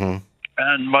 Mm-hmm.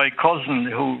 And my cousin,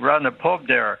 who ran a pub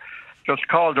there, just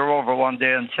called her over one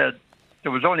day and said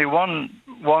there was only one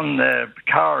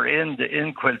car in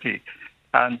Quilty,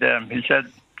 and he said,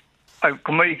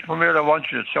 "Come here, I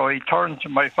want you." So he turned to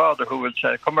my father, who was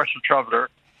a commercial traveller.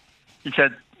 He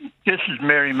said, "This is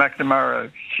Mary McNamara.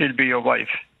 She'll be your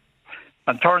wife."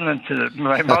 And turning to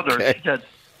my mother, she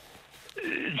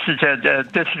said,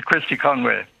 "This is Christy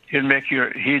Conway. He'll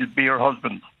be your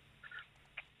husband."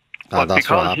 But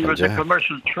because he was a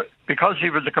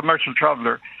commercial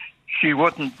traveller, she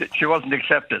wasn't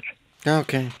accepted.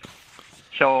 Okay.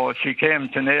 So she came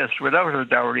to Naas without her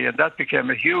dowry, and that became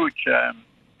a huge,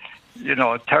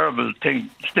 terrible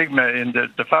stigma in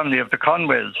the family of the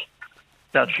Conways,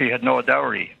 that she had no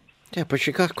dowry. Yeah, but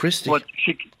she got Christy. But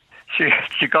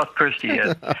she got Christy,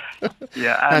 yes.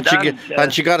 Yeah,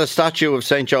 and she got a statue of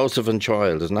St. Joseph and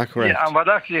Child, isn't that correct? Yeah, and what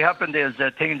actually happened is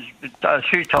that things,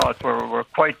 she thought, were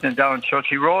quietening down. So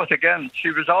she wrote again. She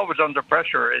was always under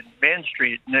pressure in Main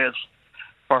Street, Naas,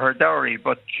 for her dowry,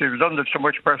 but she was under so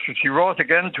much pressure. She wrote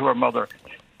again to her mother,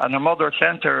 and her mother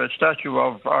sent her a statue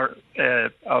of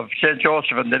St.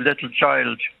 Joseph and the little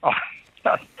child.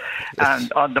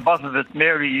 And on the bottom of it,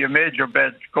 "Mary, you made your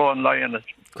bed, go and lie in it."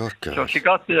 Good God. So she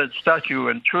got the statue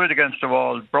and threw it against the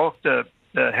wall, broke the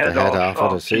head off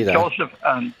of St. Joseph,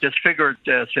 and disfigured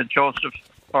St. Joseph,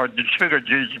 or disfigured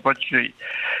Jesus, but she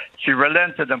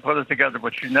relented and put it together,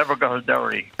 but she never got her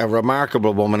dowry. A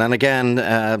remarkable woman, and again,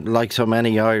 like so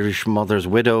many Irish mothers,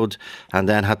 widowed, and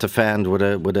then had to fend with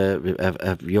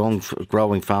a young,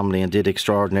 growing family, and did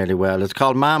extraordinarily well. It's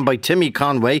called Man by Timmy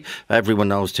Conway. Everyone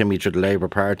knows Timmy through the Labour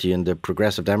Party and the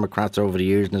Progressive Democrats over the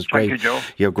years, and it's great. Thank you, Joe.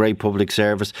 Your great public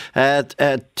service.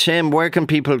 Tim, where can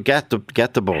people get the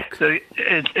book?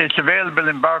 It's available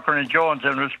in Barker and Jones,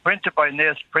 and it was printed by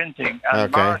Naas Printing,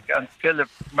 and okay.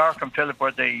 Mark and Philip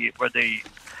were the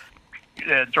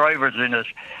drivers in it,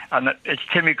 and it's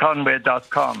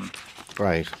timmyconway.com.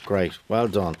 Great, well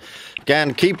done.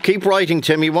 Again, keep writing,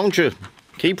 Timmy, won't you?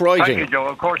 Keep writing. Thank you, Joe.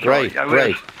 Of course, great.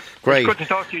 It's good to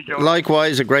talk to you, Joe.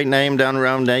 Likewise, a great name down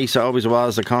around Naas, always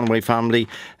was, the Conway family.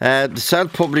 The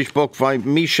self-published book by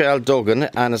Michelle Duggan,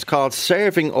 and it's called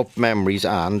Serving Up Memories,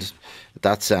 and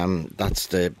that's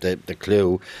the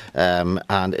clue,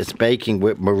 and it's Baking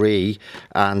with Marie,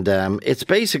 and it's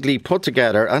basically put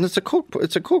together, and it's a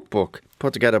cookbook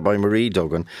put together by Marie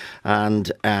Duggan,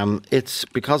 and it's,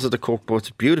 because of the cookbook, it's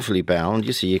beautifully bound.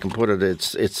 You see, you can put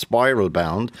it's spiral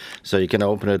bound, so you can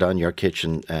open it on your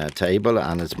kitchen table,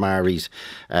 and it's Marie's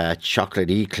chocolate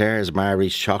eclairs,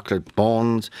 Marie's chocolate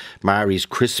buns, Marie's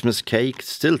Christmas cake.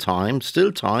 Still time.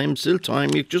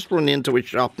 You just run into a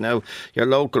shop now, your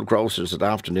local grocers at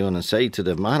afternoon, and say to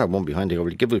the man or one behind you,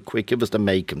 "Will you give us the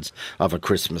makings of a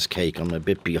Christmas cake? I'm a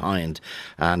bit behind."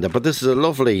 And but this is a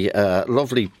lovely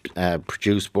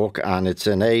produced book, and it's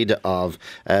in aid of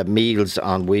Meals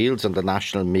on Wheels and the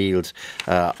National Meals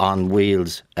on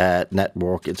Wheels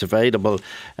network. It's available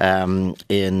in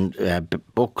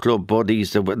book club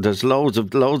buddies. There's loads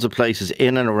of places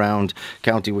in and around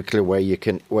County Wicklow where you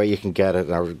can get it,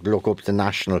 or look up the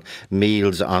National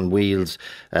Meals on Wheels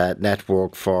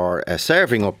network for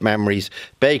Serving Up Memories,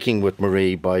 Baking with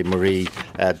Marie by Marie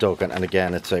Duggan. And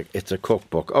again, it's a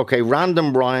cookbook. Okay,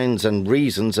 Random Rhymes and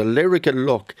Reasons, a lyrical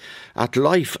look at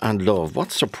life and love.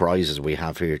 What surprises we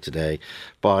have here today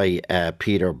by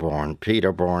Peter Bourne.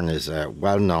 Peter Bourne is a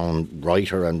well-known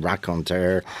writer and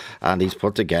raconteur, and he's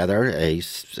put together a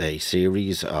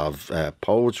series of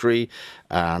poetry,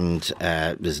 and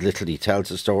he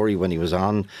tells a story when he was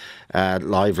on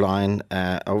Liveline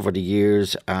over the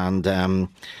years, and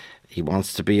he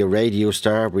wants to be a radio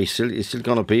star, but he's still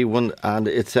going to be one, and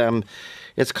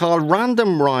it's called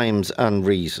Random Rhymes and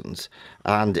Reasons.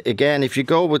 And again, if you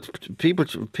go with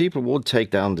people would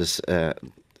take down this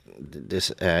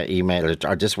this email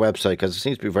or this website, because it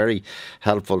seems to be very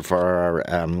helpful for our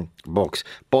books.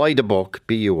 Buy the book,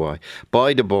 B-U-I,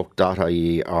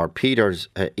 buythebook.ie, or Peter's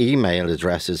email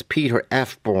address is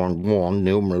peterfbourne1,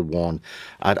 numeral 1,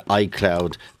 at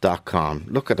iCloud.com.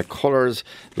 Look at the colours,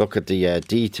 look at the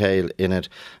detail in it,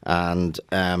 and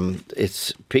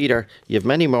it's, Peter, you have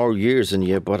many more years in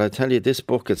you, but I tell you, this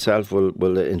book itself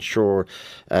will ensure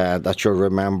that you're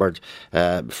remembered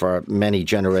for many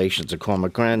generations to come.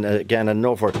 Again,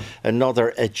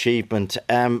 another achievement.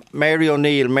 Mary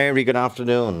O'Neill. Mary, good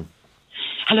afternoon.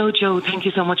 Hello, Joe. Thank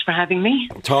you so much for having me.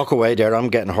 Talk away there. I'm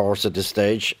getting hoarse at this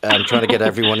stage. I'm trying to get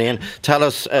everyone in. Tell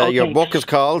us, your book is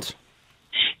called?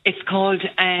 It's called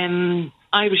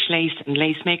Irish Lace and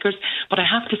Lace Makers. But I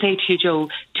have to say to you, Joe,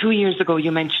 2 years ago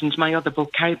you mentioned my other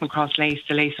book, Carrickman Cross Lace,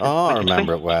 The Lace. Oh, I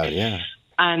remember it well, yeah.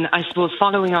 And I suppose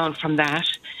following on from that,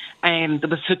 there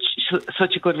was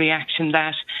such a good reaction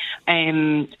that,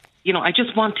 I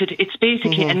just wanted, it's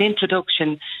basically an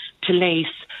introduction to lace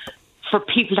for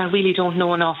people that really don't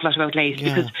know an awful lot about lace,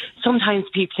 because sometimes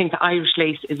people think that Irish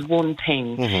lace is one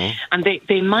thing, and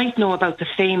they might know about the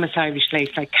famous Irish lace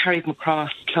like Carrickman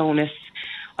Cross, Clonus,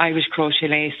 Irish crochet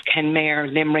lace,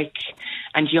 Kenmare, Limerick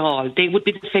and Youghal. They would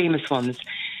be the famous ones.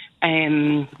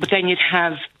 But then you'd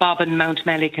have Bobbin, Mount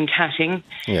Mellick and Tatting.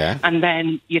 Yeah. And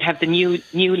then you'd have the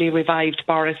newly revived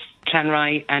Boris,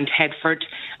 Clanrye and Headford,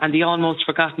 and the almost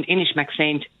forgotten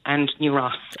Inishmacsaint and New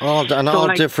Ross. All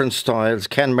different styles.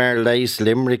 Kenmare lace,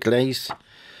 Limerick lace.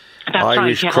 That's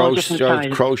Irish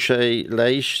right, crochet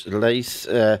lace.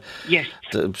 Yes.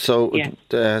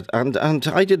 And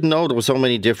I didn't know there were so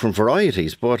many different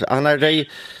varieties. But are they?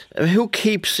 Who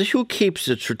keeps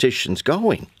the traditions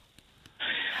going?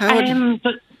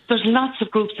 But there's lots of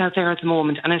groups out there at the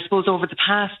moment, and I suppose over the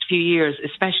past few years,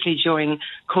 especially during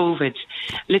COVID,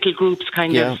 little groups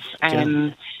kind of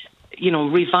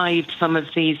revived some of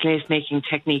these lace making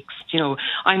techniques.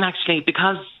 I'm actually,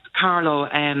 because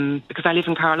I live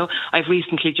in Carlow, I've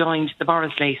recently joined the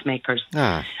Boris Lace Makers,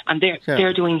 and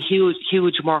they're doing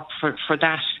huge work for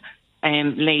that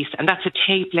lace, and that's a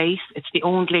tape lace. It's the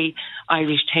only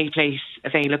Irish tape lace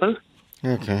available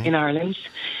in Ireland.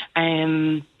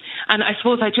 And I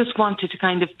suppose I just wanted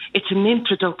to it's an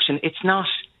introduction. It's not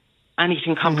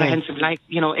anything comprehensive.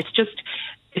 It's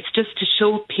just to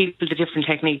show people the different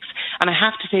techniques. And I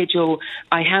have to say, Joe,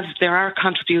 there are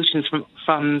contributions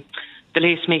from the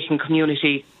lace making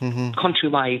community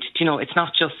countrywide. It's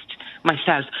not just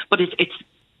myself, but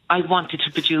I wanted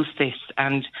to produce this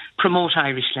and promote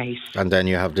Irish lace. And then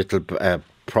you have little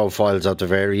profiles of the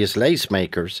various lace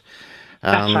makers.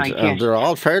 That's right, and they're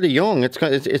all fairly young.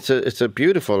 It's a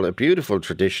beautiful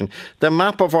tradition. The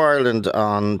map of Ireland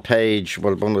on page,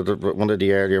 one of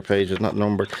the earlier pages, not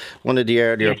numbered, one of the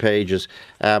earlier pages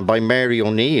by Mary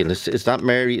O'Neill. Is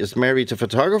Mary the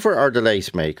photographer or the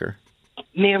lace maker?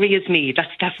 Mary is me.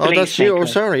 That's the lace that's maker. You. Oh,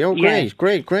 sorry. Oh,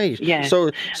 great. Yeah. So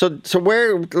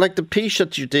where, like the piece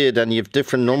that you did, and you have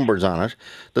different numbers on it.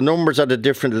 The numbers are the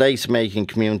different lace making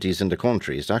communities in the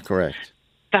country. Is that correct?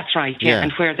 That's right,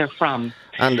 and where they're from.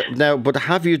 And now, but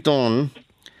have you done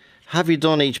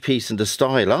each piece in the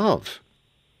style of?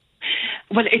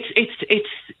 Well, it's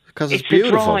because it's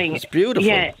beautiful. A drawing. It's beautiful.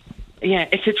 Yeah,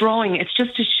 it's a drawing. It's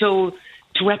just to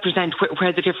represent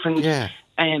where the different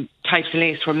types of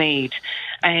lace were made.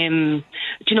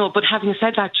 But having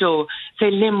said that, Joe,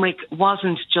 say Limerick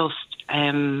wasn't just.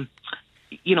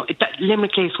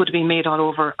 Limerick lace would have been made all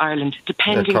over Ireland,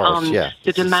 depending on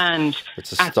the demand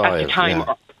at the time,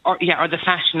 or the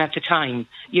fashion at the time.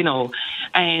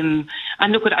 And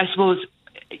look at, I suppose,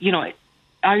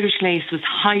 Irish lace was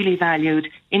highly valued,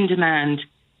 in demand,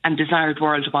 and desired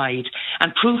worldwide.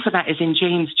 And proof of that is in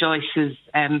James Joyce's.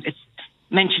 It's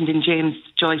mentioned in James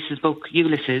Joyce's book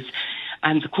Ulysses,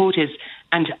 and the quote is,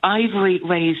 "And ivory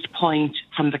raised point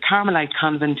from the Carmelite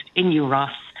convent in New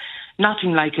Ross.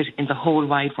 Nothing like it in the whole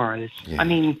wide world." I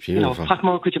mean, beautiful. What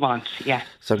more could you want? Yeah.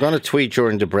 So I'm going to tweet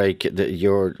during the break that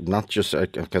you're not just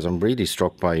because I'm really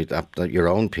struck by that your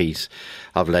own piece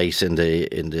of lace in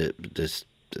the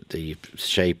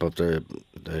shape of the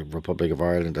Republic of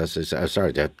Ireland,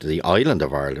 the island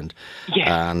of Ireland.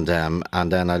 Yeah. And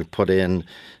then I'll put in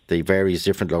the various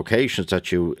different locations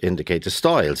that you indicate, the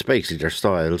styles, basically their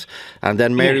styles. And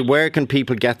then Mary, where can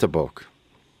people get the book?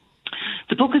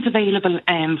 The book is available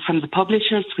from the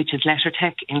publishers, which is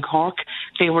Lettertech in Cork.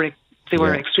 They were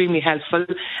extremely helpful.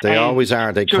 They always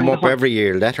are. They come up every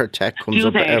year. Lettertech comes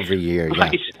up every year.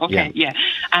 Right. Okay. Yeah.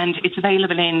 And it's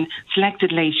available in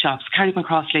selected lace shops: Carrickman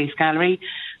Cross Lace Gallery,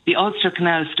 the Ulster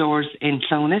Canal stores in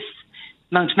Clonus,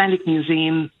 Mount Mellick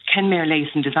Museum, Kenmare Lace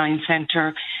and Design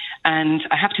Centre, And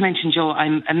I have to mention, Joe,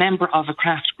 I'm a member of a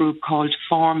craft group called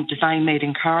Form Design Made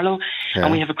in Carlow. Yeah.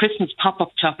 And we have a Christmas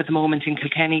pop-up shop at the moment in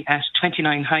Kilkenny at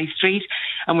 29 High Street.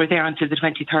 And we're there until the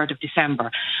 23rd of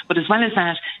December. But as well as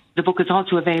that, the book is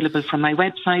also available from my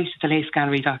website,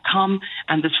 thelacegallery.com,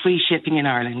 and there's free shipping in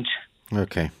Ireland.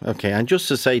 Okay. And just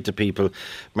to say to people,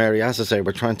 Mary, as I say,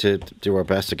 we're trying to do our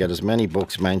best to get as many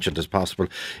books mentioned as possible.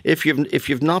 If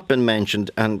you've not been mentioned,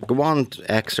 and go on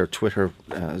X or Twitter,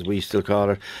 as we still call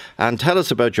it, and tell us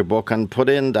about your book and put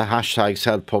in the hashtag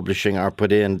self-publishing, or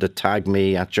put in the tag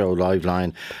me at Joe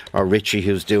Liveline, or Richie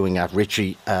who's doing at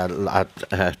Richie at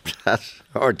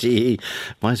RTE.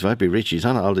 Might as well be Richie's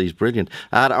on all these brilliant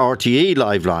at RTE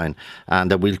Liveline,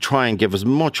 and we'll try and give as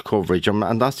much coverage.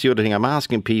 And that's the other thing, I'm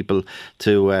asking people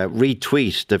to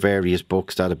retweet the various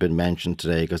books that have been mentioned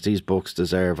today, because these books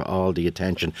deserve all the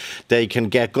attention they can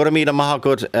get. Good to meet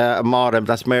Mahagud,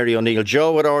 that's Mary O'Neill.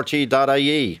 Joe at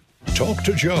RTE.ie. Talk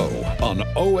to Joe on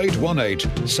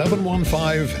 0818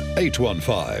 715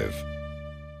 815.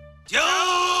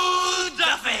 Joe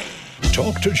Duffy.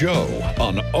 Talk to Joe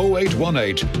on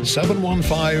 0818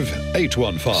 715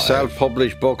 815.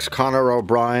 Self-published books: Conor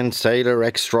O'Brien, Sailor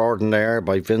Extraordinaire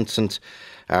by Vincent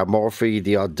Morphy.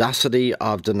 The audacity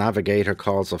of the navigator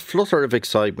caused a flutter of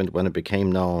excitement when it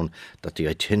became known that the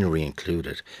itinerary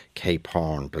included Cape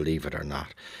Horn, believe it or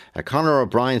not. Conor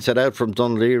O'Brien set out from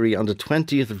Dunleary on the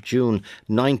 20th of June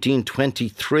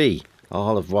 1923,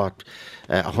 all of what,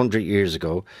 100 years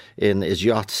ago, in his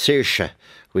yacht Saoirse,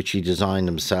 which he designed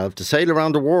himself, to sail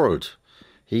around the world.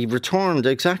 He returned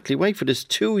exactly, wait for this,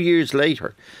 2 years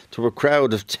later to a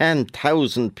crowd of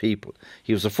 10,000 people.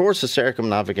 He was the first to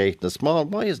circumnavigate in a small...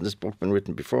 Why hasn't this book been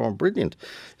written before? Brilliant.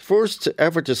 First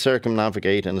ever to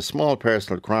circumnavigate in a small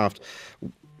personal craft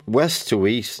west to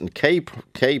east, and Cape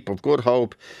of Good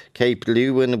Hope, Cape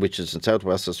Leeuwin, which is in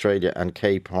southwest Australia, and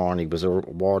Cape Horn. He was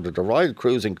awarded the Royal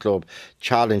Cruising Club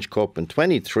Challenge Cup in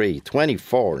 23,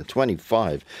 24 and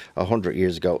 25, 100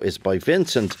 years ago, is by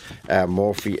Vincent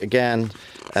Morphy. Again,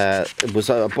 it was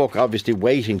a book obviously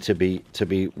waiting to be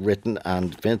written,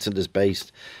 and Vincent is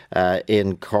based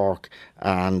in Cork.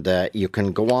 And you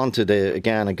can go on to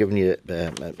again, I'm giving you a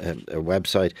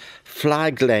website,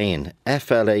 Flaglane,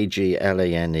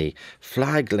 Flaglane,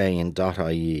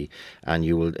 flaglane.ie, and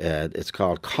you will. It's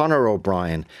called Conor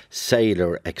O'Brien,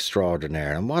 Sailor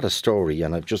Extraordinaire. And what a story,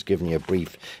 and I've just given you a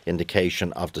brief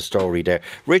indication of the story there.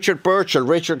 Richard Burchell.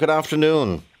 Richard, good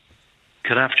afternoon.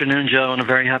 Good afternoon, Joe, and a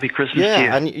very happy Christmas to you.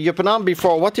 Yeah, and you've been on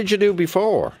before. What did you do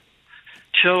before?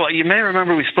 Joe, you may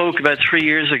remember we spoke about 3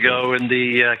 years ago in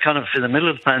the in the middle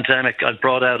of the pandemic. I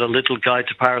brought out a little guide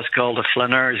to Paris called the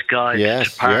Flaneur's Guide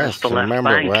to Paris, the Left Bank. I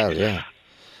remember it well, yeah.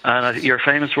 And your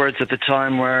famous words at the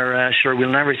time were, sure,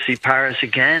 we'll never see Paris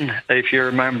again, if you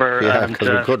remember. Yeah, because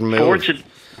we couldn't move.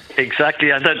 Exactly.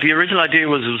 And the original idea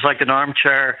was it was like an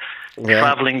armchair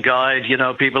travelling guide. You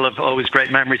know, people have always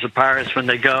great memories of Paris when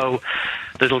they go,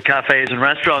 little cafes and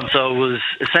restaurants. So it was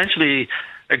essentially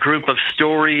a group of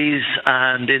stories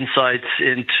and insights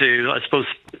into, I suppose,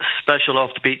 special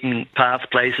off the beaten path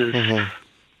places. Mm-hmm.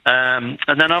 And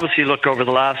then obviously look over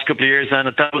the last couple of years, and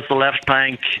that was the Left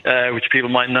Bank, which people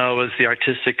might know as the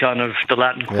artistic kind of the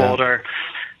Latin Quarter.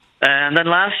 And then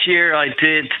last year I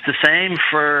did the same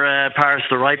for Paris,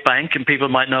 the Right Bank, and people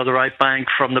might know the Right Bank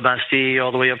from the Bastille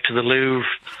all the way up to the Louvre,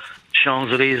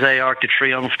 Champs-Élysées, Arc de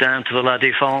Triomphe down to the La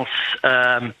Défense.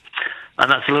 And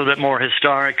that's a little bit more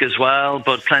historic as well,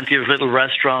 but plenty of little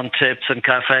restaurant tips and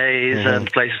cafes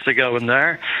and places to go in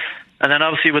there. And then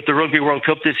obviously with the Rugby World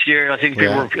Cup this year, I think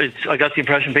I got the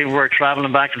impression people were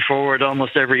travelling back and forward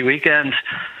almost every weekend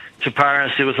to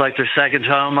Paris. It was like their second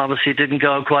home. Obviously it didn't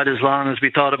go quite as long as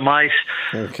we thought it might.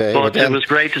 Okay, but it was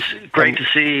great to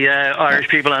see Irish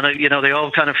people, and they all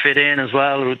kind of fit in as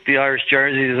well with the Irish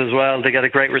jerseys as well. They got a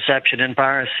great reception in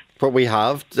Paris. But we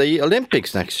have the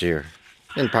Olympics next year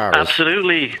in Paris.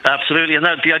 Absolutely. And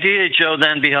the idea, Joe,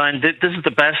 then behind this is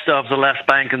the best of the Left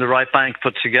Bank and the Right Bank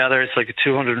put together. It's like a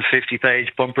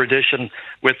 250-page bumper edition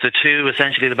with the two,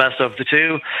 essentially the best of the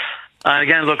two. And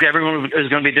again, look, everyone is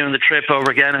going to be doing the trip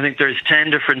over again. I think there's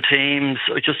 10 different teams,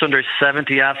 just under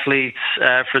 70 athletes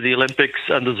for the Olympics,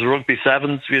 and there's Rugby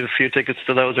Sevens. We have a few tickets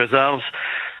to those ourselves.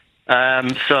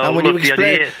 And when you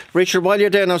explain, Richard, while you're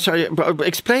there,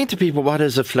 explain to people what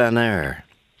is a flaneur.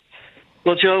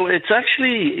 Well, Joe, it's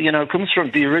actually, comes from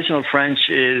the original French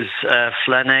is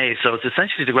flâner, so it's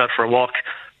essentially to go out for a walk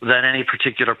without any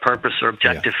particular purpose or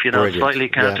objective, slightly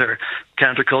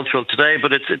countercultural today,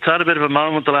 but it's had a bit of a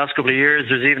moment the last couple of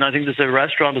years. I think there's a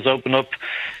restaurant that's opened up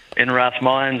in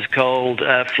Rathmines called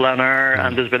Flaneur,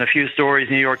 and there's been a few stories.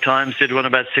 New York Times did one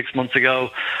about 6 months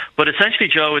ago. But essentially,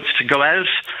 Joe, it's to go out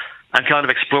and kind of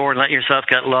explore and let yourself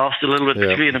get lost a little bit,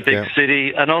 particularly in a big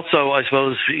city. And also, I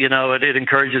suppose, it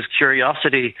encourages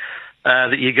curiosity.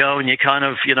 That you go and you kind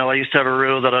of, I used to have a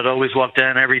rule that I'd always walk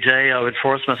down every day. I would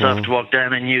force myself to walk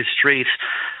down a new street.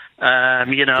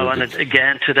 And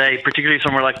again today, particularly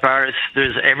somewhere like Paris,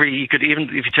 you could, even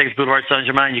if you take Boulevard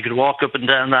Saint-Germain, you could walk up and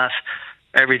down that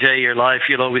every day of your life.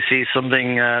 You'll always see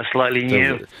something slightly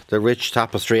new. The rich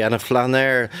tapestry, and a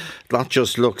flaneur not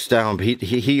just looks down, but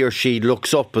he or she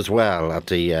looks up as well at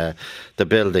the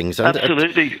buildings. And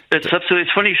absolutely.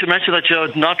 It's funny you should mention that, Joe.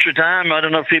 Notre Dame, I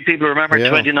don't know if people remember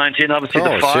 2019, obviously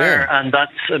the fire, and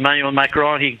that's Emmanuel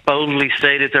Macron. He boldly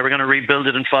stated they were going to rebuild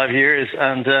it in 5 years,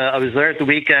 and I was there at the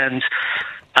weekend.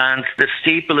 And the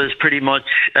steeple is pretty much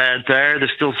there.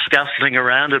 There's still scaffolding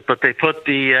around it, but they put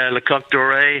the Le Coq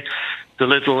Doré, the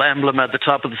little emblem at the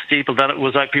top of the steeple. That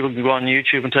was like, people can go on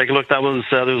YouTube and take a look. There was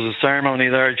a ceremony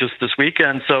there just this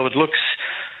weekend, so it looks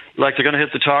like they're going to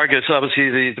hit the target.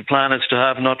 Obviously, the plan is to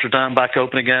have Notre Dame back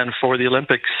open again for the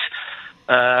Olympics.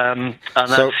 And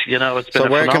that's, it's been a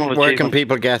phenomenal achievement. Where can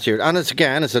people get you? And it's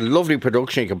a lovely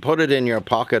production. You can put it in your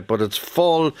pocket, but it's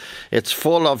full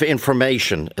of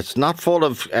information. It's not full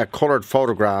of coloured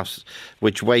photographs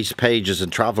which waste pages in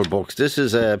travel books. This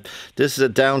is a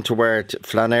down to earth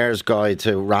flaneur's guide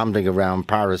to rambling around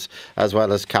Paris, as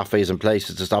well as cafes and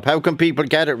places to stop. How can people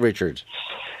get it, Richard?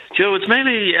 Joe, it's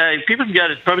mainly, people can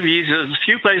get it probably easier. There's a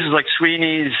few places like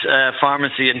Sweeney's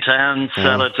Pharmacy in town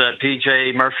sell it,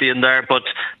 PJ Murphy in there, but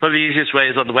probably the easiest way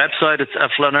is on the website. It's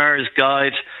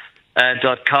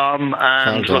flaneursguide.com,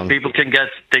 and look, people can get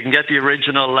the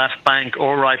original left bank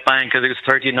or right bank. I think it's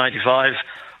 $13.95,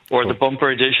 or the bumper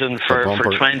edition for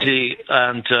 $20.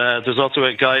 And there's also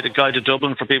a guide to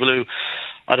Dublin for people who,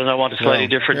 I don't know, want a slightly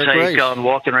different take on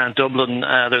walking around Dublin.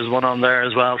 There's one on there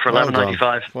as well for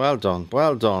 $11.95. Well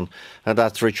done. And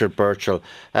that's Richard Burchell.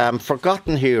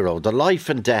 Forgotten Hero, The Life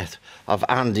and Death of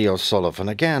Andy O'Sullivan.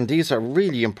 Again, these are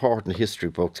really important history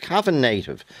books. Cavan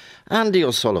native Andy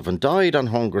O'Sullivan died on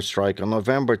hunger strike on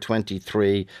November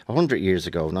 23, 100 years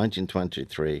ago,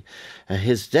 1923.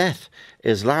 His death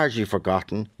is largely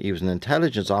forgotten. He was an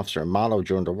intelligence officer in Mallow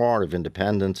during the War of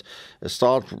Independence, a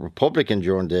staunch Republican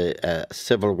during the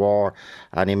Civil War,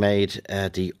 and he made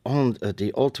the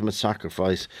ultimate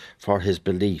sacrifice for his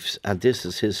beliefs. And this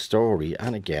is his story.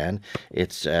 And again,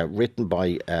 it's written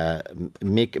by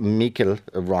Michael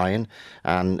Ryan,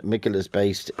 and Michael is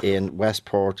based in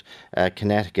Westport,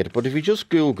 Connecticut. But if you just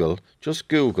Google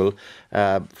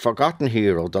Forgotten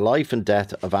Hero, The Life and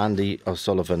Death of Andy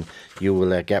O'Sullivan, you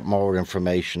will get more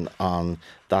information on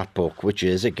that book, which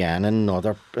is, again,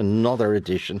 another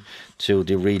addition to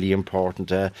the really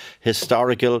important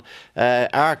historical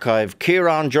archive.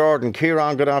 Kieran Jordan.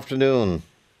 Kieran, good afternoon.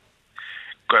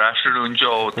 Good afternoon,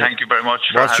 Joe. Thank you very much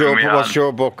for having me on. What's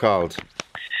your book called?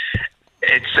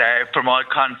 It's Fermoy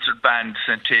Concert Band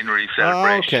Centenary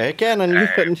Celebration. Okay, again,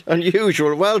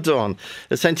 unusual. Well done.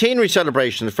 The Centenary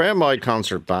Celebration, the Fermoy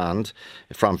Concert Band,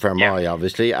 from Fermoy,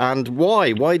 obviously. And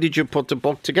why? Why did you put the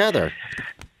book together?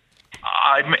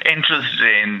 I'm interested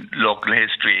in local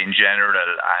history in general,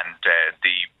 and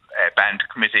the band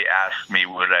committee asked me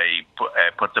would I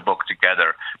put the book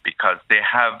together, because they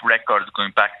have records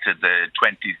going back to the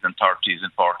 20s and 30s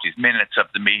and 40s, minutes of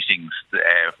the meetings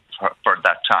for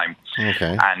that time.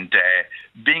 Okay. And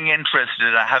being interested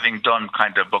in having done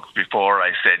kind of books before,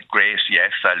 I said, great,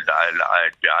 yes,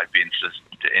 I'd be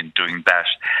interested in doing that.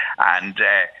 And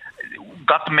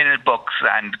got the minute books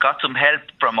and got some help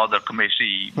from other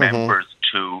committee members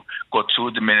to go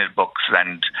through the minute books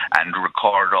and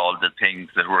record all the things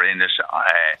that were in it.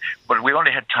 But we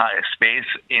only had space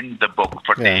in the book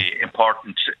for the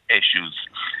important issues.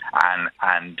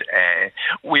 And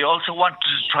we also wanted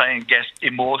to try and get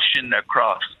emotion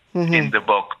across in the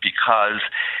book, because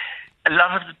a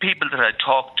lot of the people that I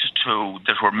talked to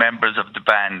that were members of the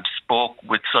band spoke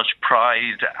with such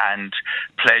pride and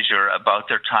pleasure about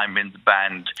their time in the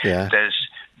band that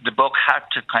the book had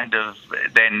to kind of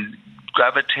then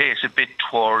gravitate a bit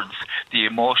towards the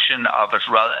emotion of it,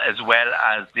 as well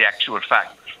as the actual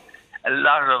facts. A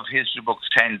lot of history books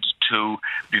tend to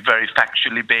be very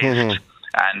factually based,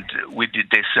 and we did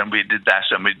this and we did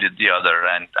that and we did the other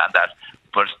and that.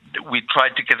 But we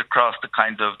tried to get across the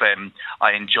kind of,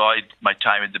 I enjoyed my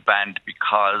time in the band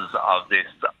because of this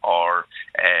or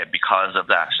because of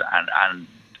that. And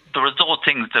there was those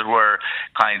things that were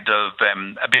kind of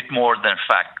a bit more than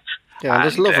facts. Yeah, and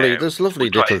there's lovely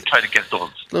try to get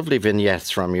those. Lovely vignettes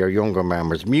from your younger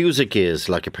members. Music is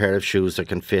like a pair of shoes that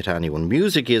can fit anyone.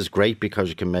 Music is great because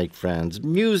you can make friends.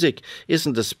 Music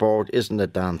isn't a sport, isn't a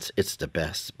dance, it's the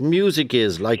best. Music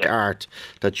is like art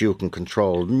that you can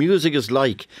control. Music is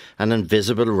like an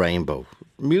invisible rainbow.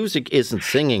 Music isn't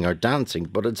singing or dancing,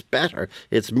 but it's better.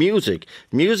 It's music.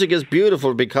 Music is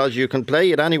beautiful because you can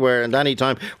play it anywhere and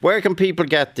anytime. Where can people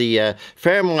get the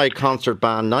Fairmont Concert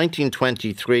Band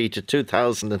 1923 to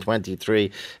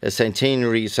 2023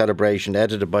 centenary celebration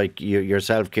edited by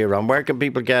yourself, Kieran? Where can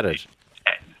people get it?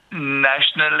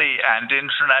 Nationally and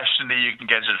internationally, you can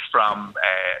get it from,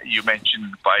 you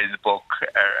mentioned Buy the Book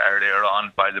earlier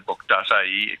on,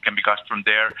 buythebook.ie. It can be got from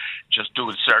there. Just do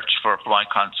a search for my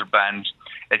concert band.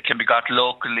 It can be got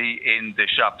locally in the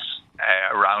shops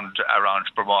around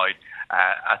Fermoy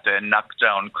at the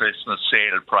knockdown Christmas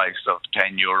sale price of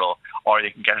 €10, or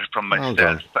you can get it from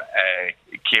myself,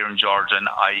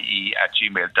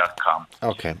 KieranJordan.ie@gmail.com.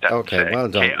 Okay, well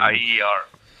done.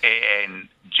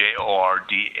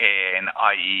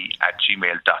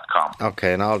 KieranJordan@gmail.com.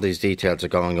 Okay, and all these details are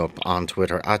going up on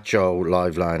Twitter at Joe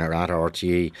Liveline or at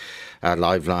RTE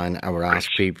Liveline, and we're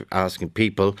asking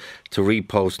people to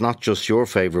repost not just your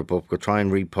favourite book, but try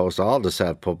and repost all the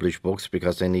self-published books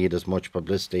because they need as much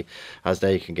publicity as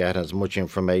they can get, as much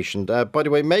information. By the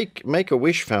way,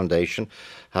 Make-A-Wish Foundation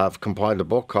have compiled a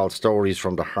book called Stories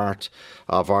from the Heart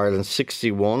of Ireland,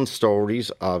 61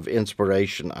 stories of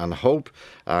inspiration and hope,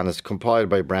 and it's compiled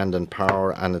by Brendan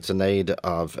Power, and it's in aid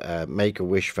of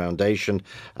Make-A-Wish Foundation,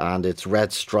 and it's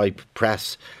Red Stripe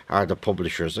Press are the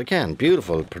publishers. Again,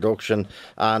 beautiful production,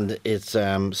 and it's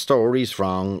stories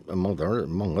from,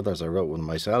 among others, I wrote one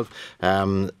myself,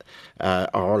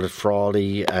 Arlette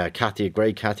Frawley,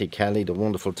 Kathy Kelly, the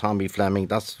wonderful Tommy Fleming.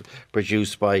 That's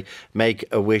produced by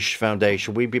Make-A-Wish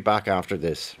Foundation. We'll be back after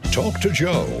this. Talk to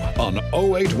Joe on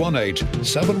 0818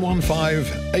 715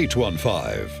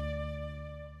 815.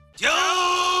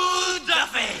 Joe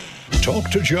Duffy. Talk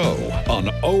to Joe on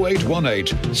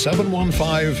 0818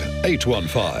 715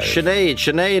 815.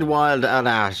 Sinead Wild and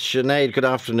Ash. Sinead, good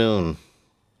afternoon.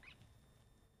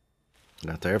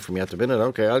 Not there from you at the minute.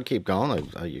 Okay, I'll keep going.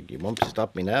 You won't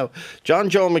stop me now. John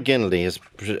Joe McGinley has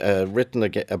written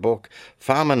a book,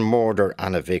 Famine, Murder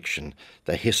and Eviction,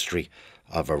 The History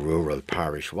of a Rural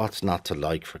Parish. What's not to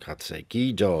like, for God's sake?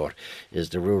 Gweedore is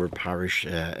the rural parish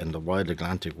in the Wild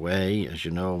Atlantic Way, as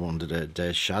you know, under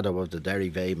the shadow of the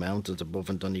Derryveigh Mountains above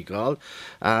in Donegal.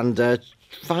 And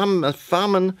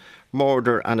famine,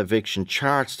 murder and eviction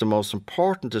charts the most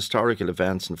important historical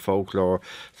events and folklore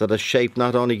that have shaped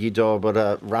not only Gweedore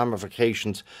but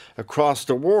ramifications across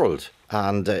the world.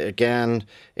 And again,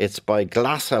 it's by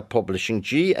Glassa Publishing,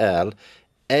 GLASSAGH,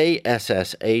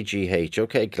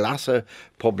 okay, Glassa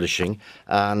Publishing,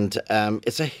 and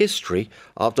it's a history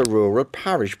of the rural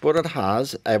parish, but it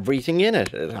has everything in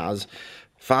it. It has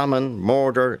famine,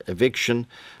 murder, eviction,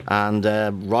 and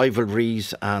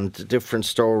rivalries and different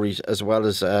stories, as well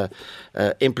as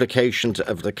implications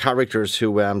of the characters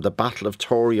who the Battle of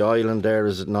Tory Island there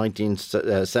is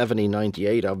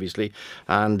 1970-98, obviously,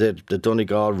 and the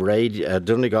Donegal Railway,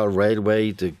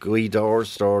 the Gweedore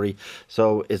story.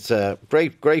 So it's a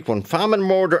great one. Famine,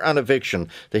 Murder and Eviction,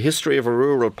 the history of a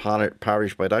rural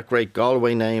parish, by that great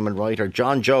Galway name and writer,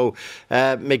 John Joe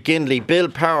McGinley. Bill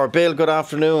Power. Bill, good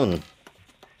afternoon.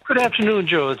 Good afternoon,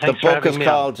 Joe. Thanks for having me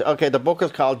on. The book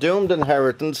is called Doomed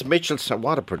Inheritance, Mitchelstown.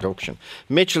 What a production.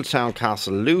 Mitchelstown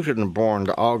Castle, looted and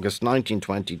burned August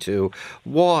 1922.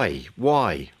 Why?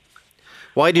 Why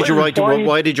did you write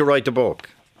the book?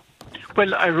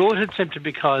 Well, I wrote it simply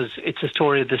because it's a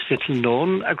story that's little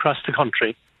known across the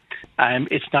country.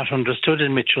 It's not understood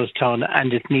in Mitchelstown,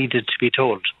 and it needed to be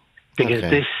told. Because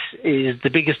this is the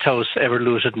biggest house ever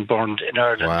looted and burned in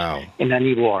Ireland in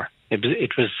any war.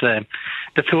 It was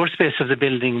the floor space of the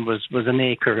building was an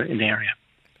acre in area,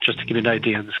 just to give you an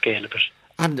idea of the scale of it.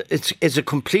 And is it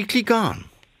completely gone?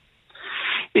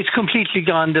 It's completely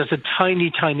gone. There's a tiny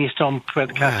stump where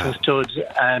the castle stood.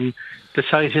 The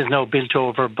site is now built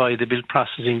over by the milk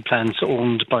processing plants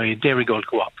owned by Dairygold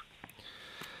Co-op.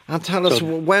 And tell us,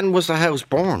 when was the house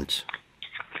burned?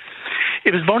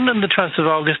 It was burned on the 12th of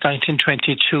August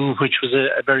 1922, which was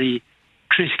a very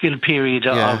critical period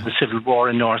of the Civil War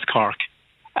in North Cork,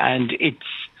 and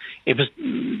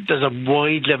there's a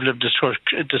wide level of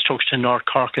destruction in North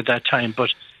Cork at that time,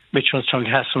 but Mitchelstown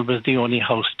Castle was the only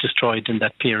house destroyed in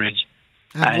that period.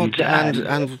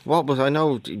 And what was, I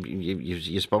know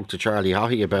you spoke to Charlie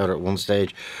Haughey about it at one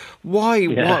stage. Why?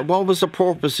 What was the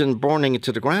purpose in burning it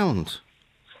to the ground?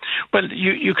 Well,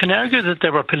 you can argue that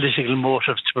there were political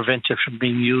motives to prevent it from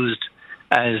being used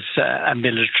as a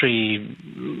military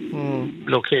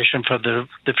location for the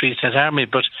Free State Army.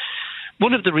 But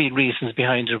one of the real reasons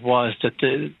behind it was that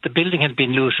the building had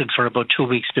been looted for about 2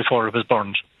 weeks before it was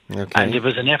burned. Okay. And it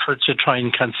was an effort to try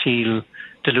and conceal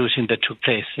the looting that took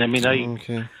place. And I mean,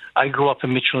 I grew up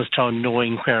in Mitchelstown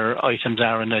knowing where items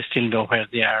are, and I still know where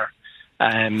they are.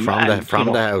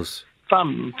 From the house?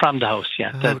 From the house,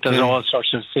 yeah. Okay. There's all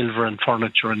sorts of silver and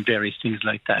furniture and various things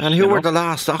like that. And who were the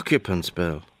last occupants,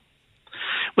 Bill?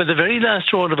 Well, the very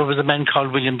last owner was a man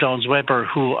called William Downs Webber,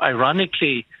 who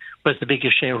ironically was the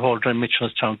biggest shareholder in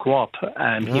Mitchelstown Co-op.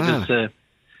 He was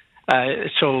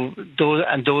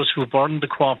those who burned the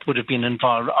co-op would have been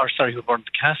involved, who burned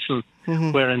the castle,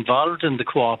 were involved in the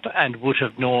co-op and would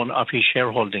have known of his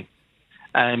shareholding.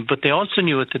 But they also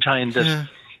knew at the time that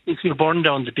if you burn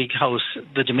down the big house,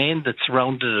 the domain that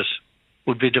surrounded it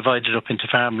would be divided up into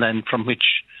farmland from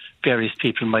which various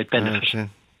people might benefit. Okay.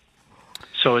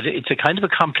 So it's a kind of a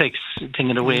complex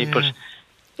thing in a way, but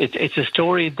it's a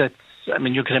story that, I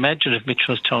mean, you can imagine if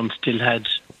Mitchelstown still had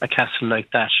a castle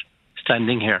like that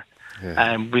standing here.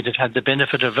 We'd have had the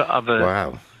benefit of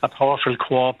a powerful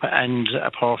co-op and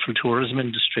a powerful tourism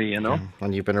industry,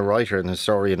 And you've been a writer and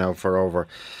historian for over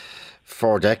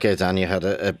 4 decades, and you had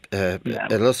a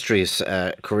illustrious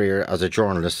career as a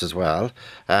journalist as well.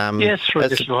 Yes, for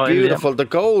it's beautiful. The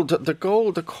gold,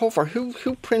 the cover.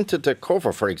 Who printed the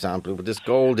cover, for example, with this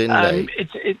gold inlay?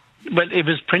 It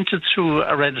was printed through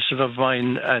a relative of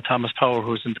mine, Thomas Power,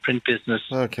 who's in the print business.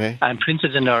 Okay. And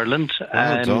printed in Ireland.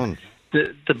 Well done.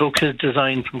 The book is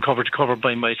designed from cover to cover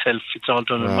by myself. It's all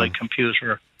done on my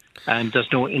computer. And there's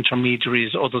no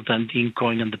intermediaries other than the ink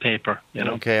going on the paper,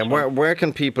 Okay, and where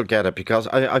can people get it? Because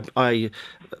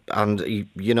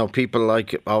people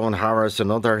like Owen Harris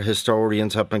and other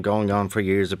historians have been going on for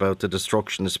years about the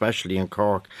destruction, especially in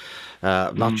Cork.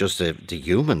 Not just the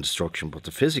human destruction, but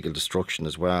the physical destruction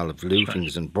as well, of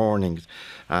lootings and burnings,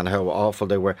 and how awful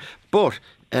they were. But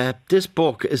this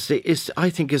book is the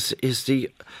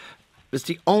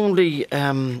only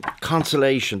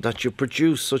consolation that you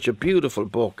produce such a beautiful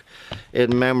book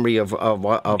in memory of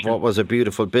what was a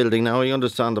beautiful building. Now, I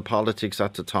understand the politics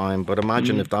at the time, but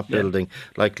imagine if that building,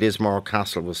 like Lismore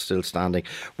Castle, was still standing.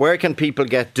 Where can people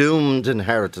get Doomed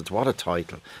Inheritance? What a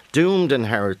title. Doomed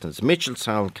Inheritance,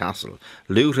 Mitchelstown Castle,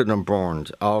 looted and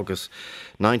burned, August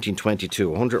 1922,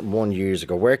 101 years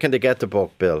ago. Where can they get the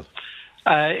book, Bill?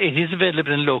 It is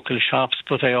available in local shops,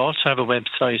 but I also have a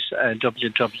website,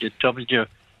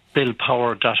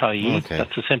 www.billpower.ie. Okay.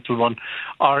 That's a simple one.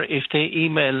 Or if they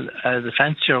email the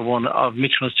fancier one of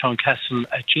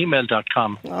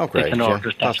mitchelstowncastle@gmail.com, they can order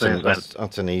it that way as well.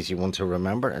 That's an easy one to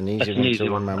remember.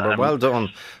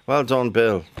 Well done,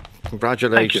 Bill.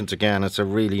 Congratulations again. It's a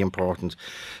really important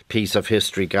piece of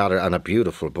history gathered, and a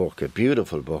beautiful book.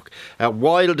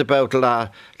 Wild about La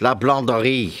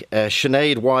Blanderie.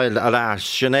 Sinead Wild, alas.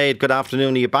 Sinead, good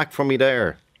afternoon. Are you back from me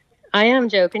there? I am,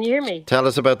 Joe. Can you hear me? Tell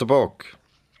us about the book.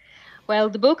 Well,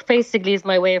 the book basically is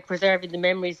my way of preserving the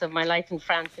memories of my life in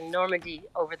France and Normandy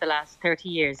over the last 30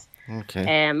 years.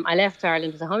 Okay. I left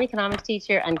Ireland as a home economics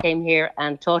teacher and came here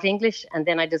and taught English, and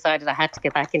then I decided I had to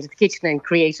get back into the kitchen and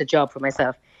create a job for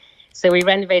myself. So we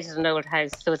renovated an old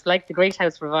house. So it's like the Great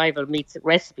House Revival meets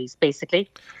recipes, basically.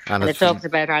 And it talks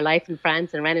about our life in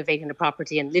France and renovating the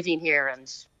property and living here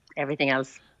and everything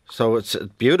else. So it's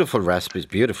beautiful recipes,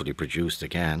 beautifully produced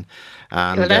again.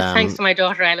 And, well, that's thanks to my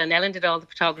daughter Ellen. Ellen did all the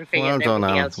photography and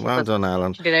everything else. Well done,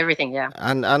 Ellen. She did everything, yeah.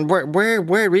 And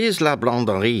where is La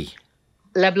Blanderie?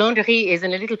 La Blanderie is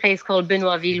in a little place called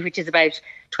Benoîtville, which is about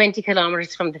 20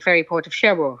 kilometres from the ferry port of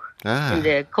Cherbourg in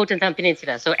the Cotentin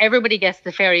Peninsula. So everybody gets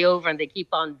the ferry over and they keep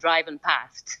on driving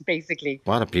past, basically.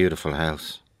 What a beautiful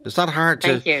house. Is that hard to...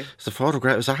 Thank you. Is the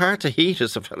photograph... Is it hard to heat,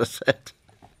 as the fella said?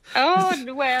 Oh,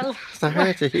 well... Is that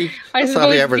hard to heat? I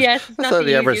suppose, yes, it's not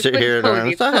the easiest, but it's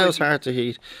cozy. Is that house hard to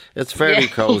heat? It's very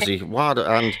cosy.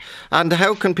 And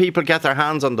how can people get their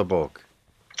hands on the book?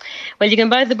 Well, you can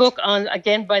buy the book on,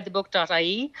 again,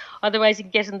 buythebook.ie. Otherwise, you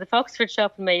can get it in the Foxford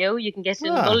shop in Mayo. You can get it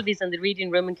in Mulvey's and the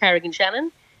Reading Room in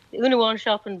Carrigan-Shannon, the Unawan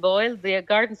shop in Boyle, the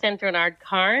Garden Centre in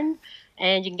Ardcarn,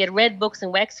 and you can get Red Books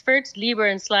in Wexford, Lieber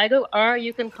in Sligo, or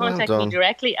you can contact me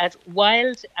directly at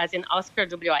wild, as in Oscar,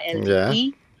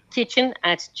 WILDE,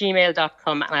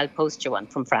 kitchen@gmail.com, and I'll post you one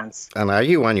from France. And are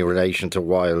you any relation to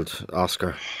Wild,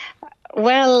 Oscar?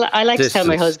 Well, I like to tell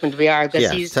my husband we are,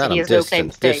 because he has no claim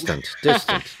to fame.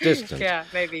 Distant. Yeah,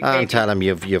 maybe. And tell him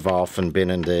you've often been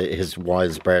in his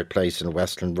Wild's birthplace in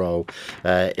Westland Row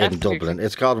in Dublin.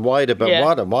 It's called Wild About.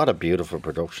 Yeah. What a beautiful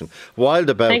production. Wild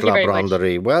About La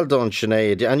Blanderie. Well done,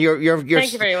 Sinead. And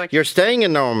Thank you very much. You're staying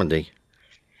in Normandy.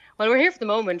 Well, we're here for the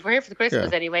moment. We're here for the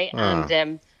Christmas anyway,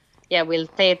 and we'll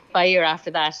say it by ear after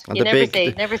that. And you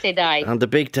never say die. And the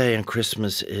big day on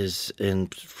Christmas is in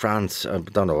France. I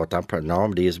don't know what that part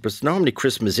normally is, but it's normally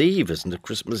Christmas Eve, isn't it?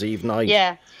 Christmas Eve night.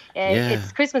 Yeah.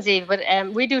 It's Christmas Eve, but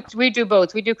we do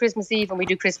both. We do Christmas Eve and we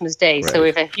do Christmas Day. Right. So we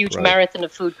have a huge marathon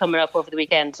of food coming up over the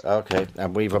weekend. Okay,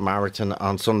 and we have a marathon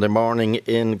on Sunday morning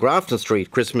in Grafton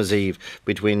Street, Christmas Eve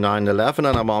between 9 and 11,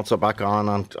 and I'm also back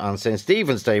on St.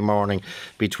 Stephen's Day morning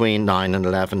between 9 and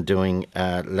 11 doing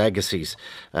legacies.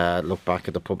 Look back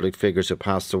at the public figures who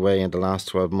passed away in the last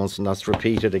 12 months, and that's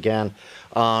repeated again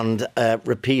on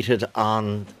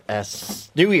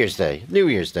New Year's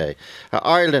Day.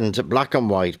 Ireland, Black and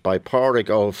White by Pádraig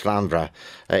Ó Flanbhra.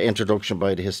 Introduction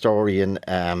by the historian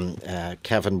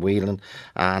Kevin Whelan.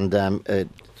 And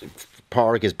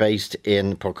Pádraig is based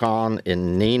in Puckane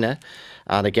in Nenagh.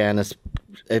 And again, it's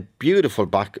a beautiful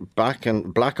black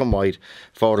and white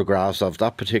photographs of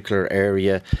that particular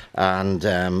area, and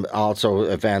also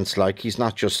events like he's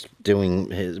not just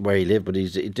doing where he lived, but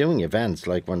he's doing events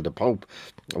like when the Pope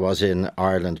was in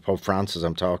Ireland, Pope Francis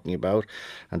I'm talking about,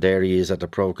 and there he is at the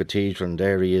Pro Cathedral, and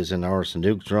there he is in Áras an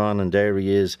Uachtaráin, and there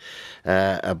he is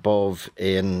above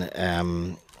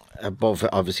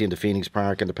obviously in the Phoenix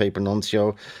Park and the Paper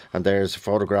Nuncio, and there's a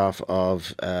photograph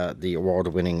of the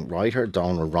award-winning writer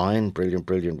Donald Ryan,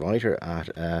 brilliant writer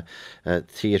at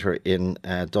theatre in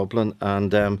Dublin,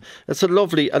 and it's a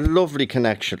lovely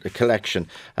collection,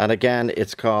 and again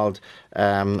it's called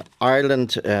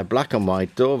Ireland Black and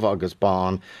White, Dubh agus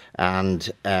Bán, and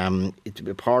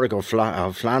Pádraig Ó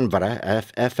Flanbhra,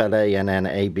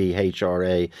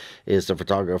 Flanabhra, is the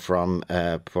photographer from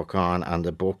Puckane, and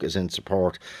the book is in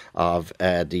support of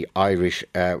the Irish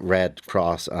Red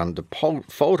Cross, and the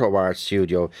photo art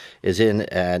studio is in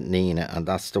Nenagh, and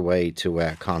that's the way to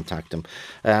contact them.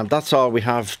 That's all we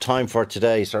have time for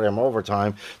today. Sorry, I'm over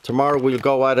time. Tomorrow we'll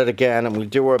go at it again, and we'll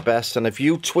do our best, and if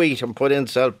you tweet and put in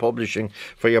self-publishing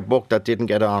for your book that didn't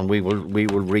get on, we will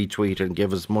retweet it and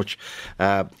give as much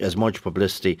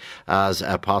publicity as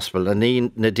possible.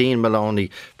 Nadine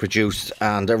Maloney produced,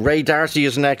 and Ray Darcy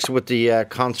is next with the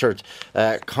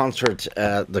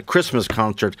the Christmas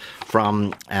concert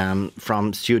from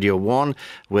Studio One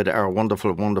with our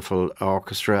wonderful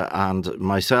orchestra, and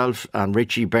myself and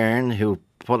Richie Byrne, who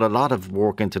put a lot of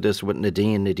work into this with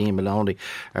Nadine Maloney,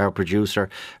 our producer.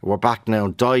 We're back now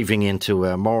diving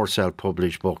into more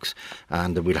self-published books,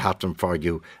 and we'll have them for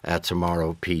you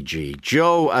tomorrow. PG.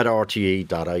 Joe at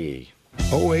rte.ie.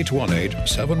 0818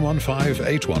 715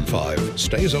 815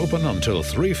 stays open until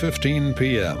 3:15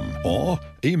 p.m. or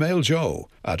email Joe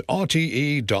at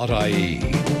rte.ie.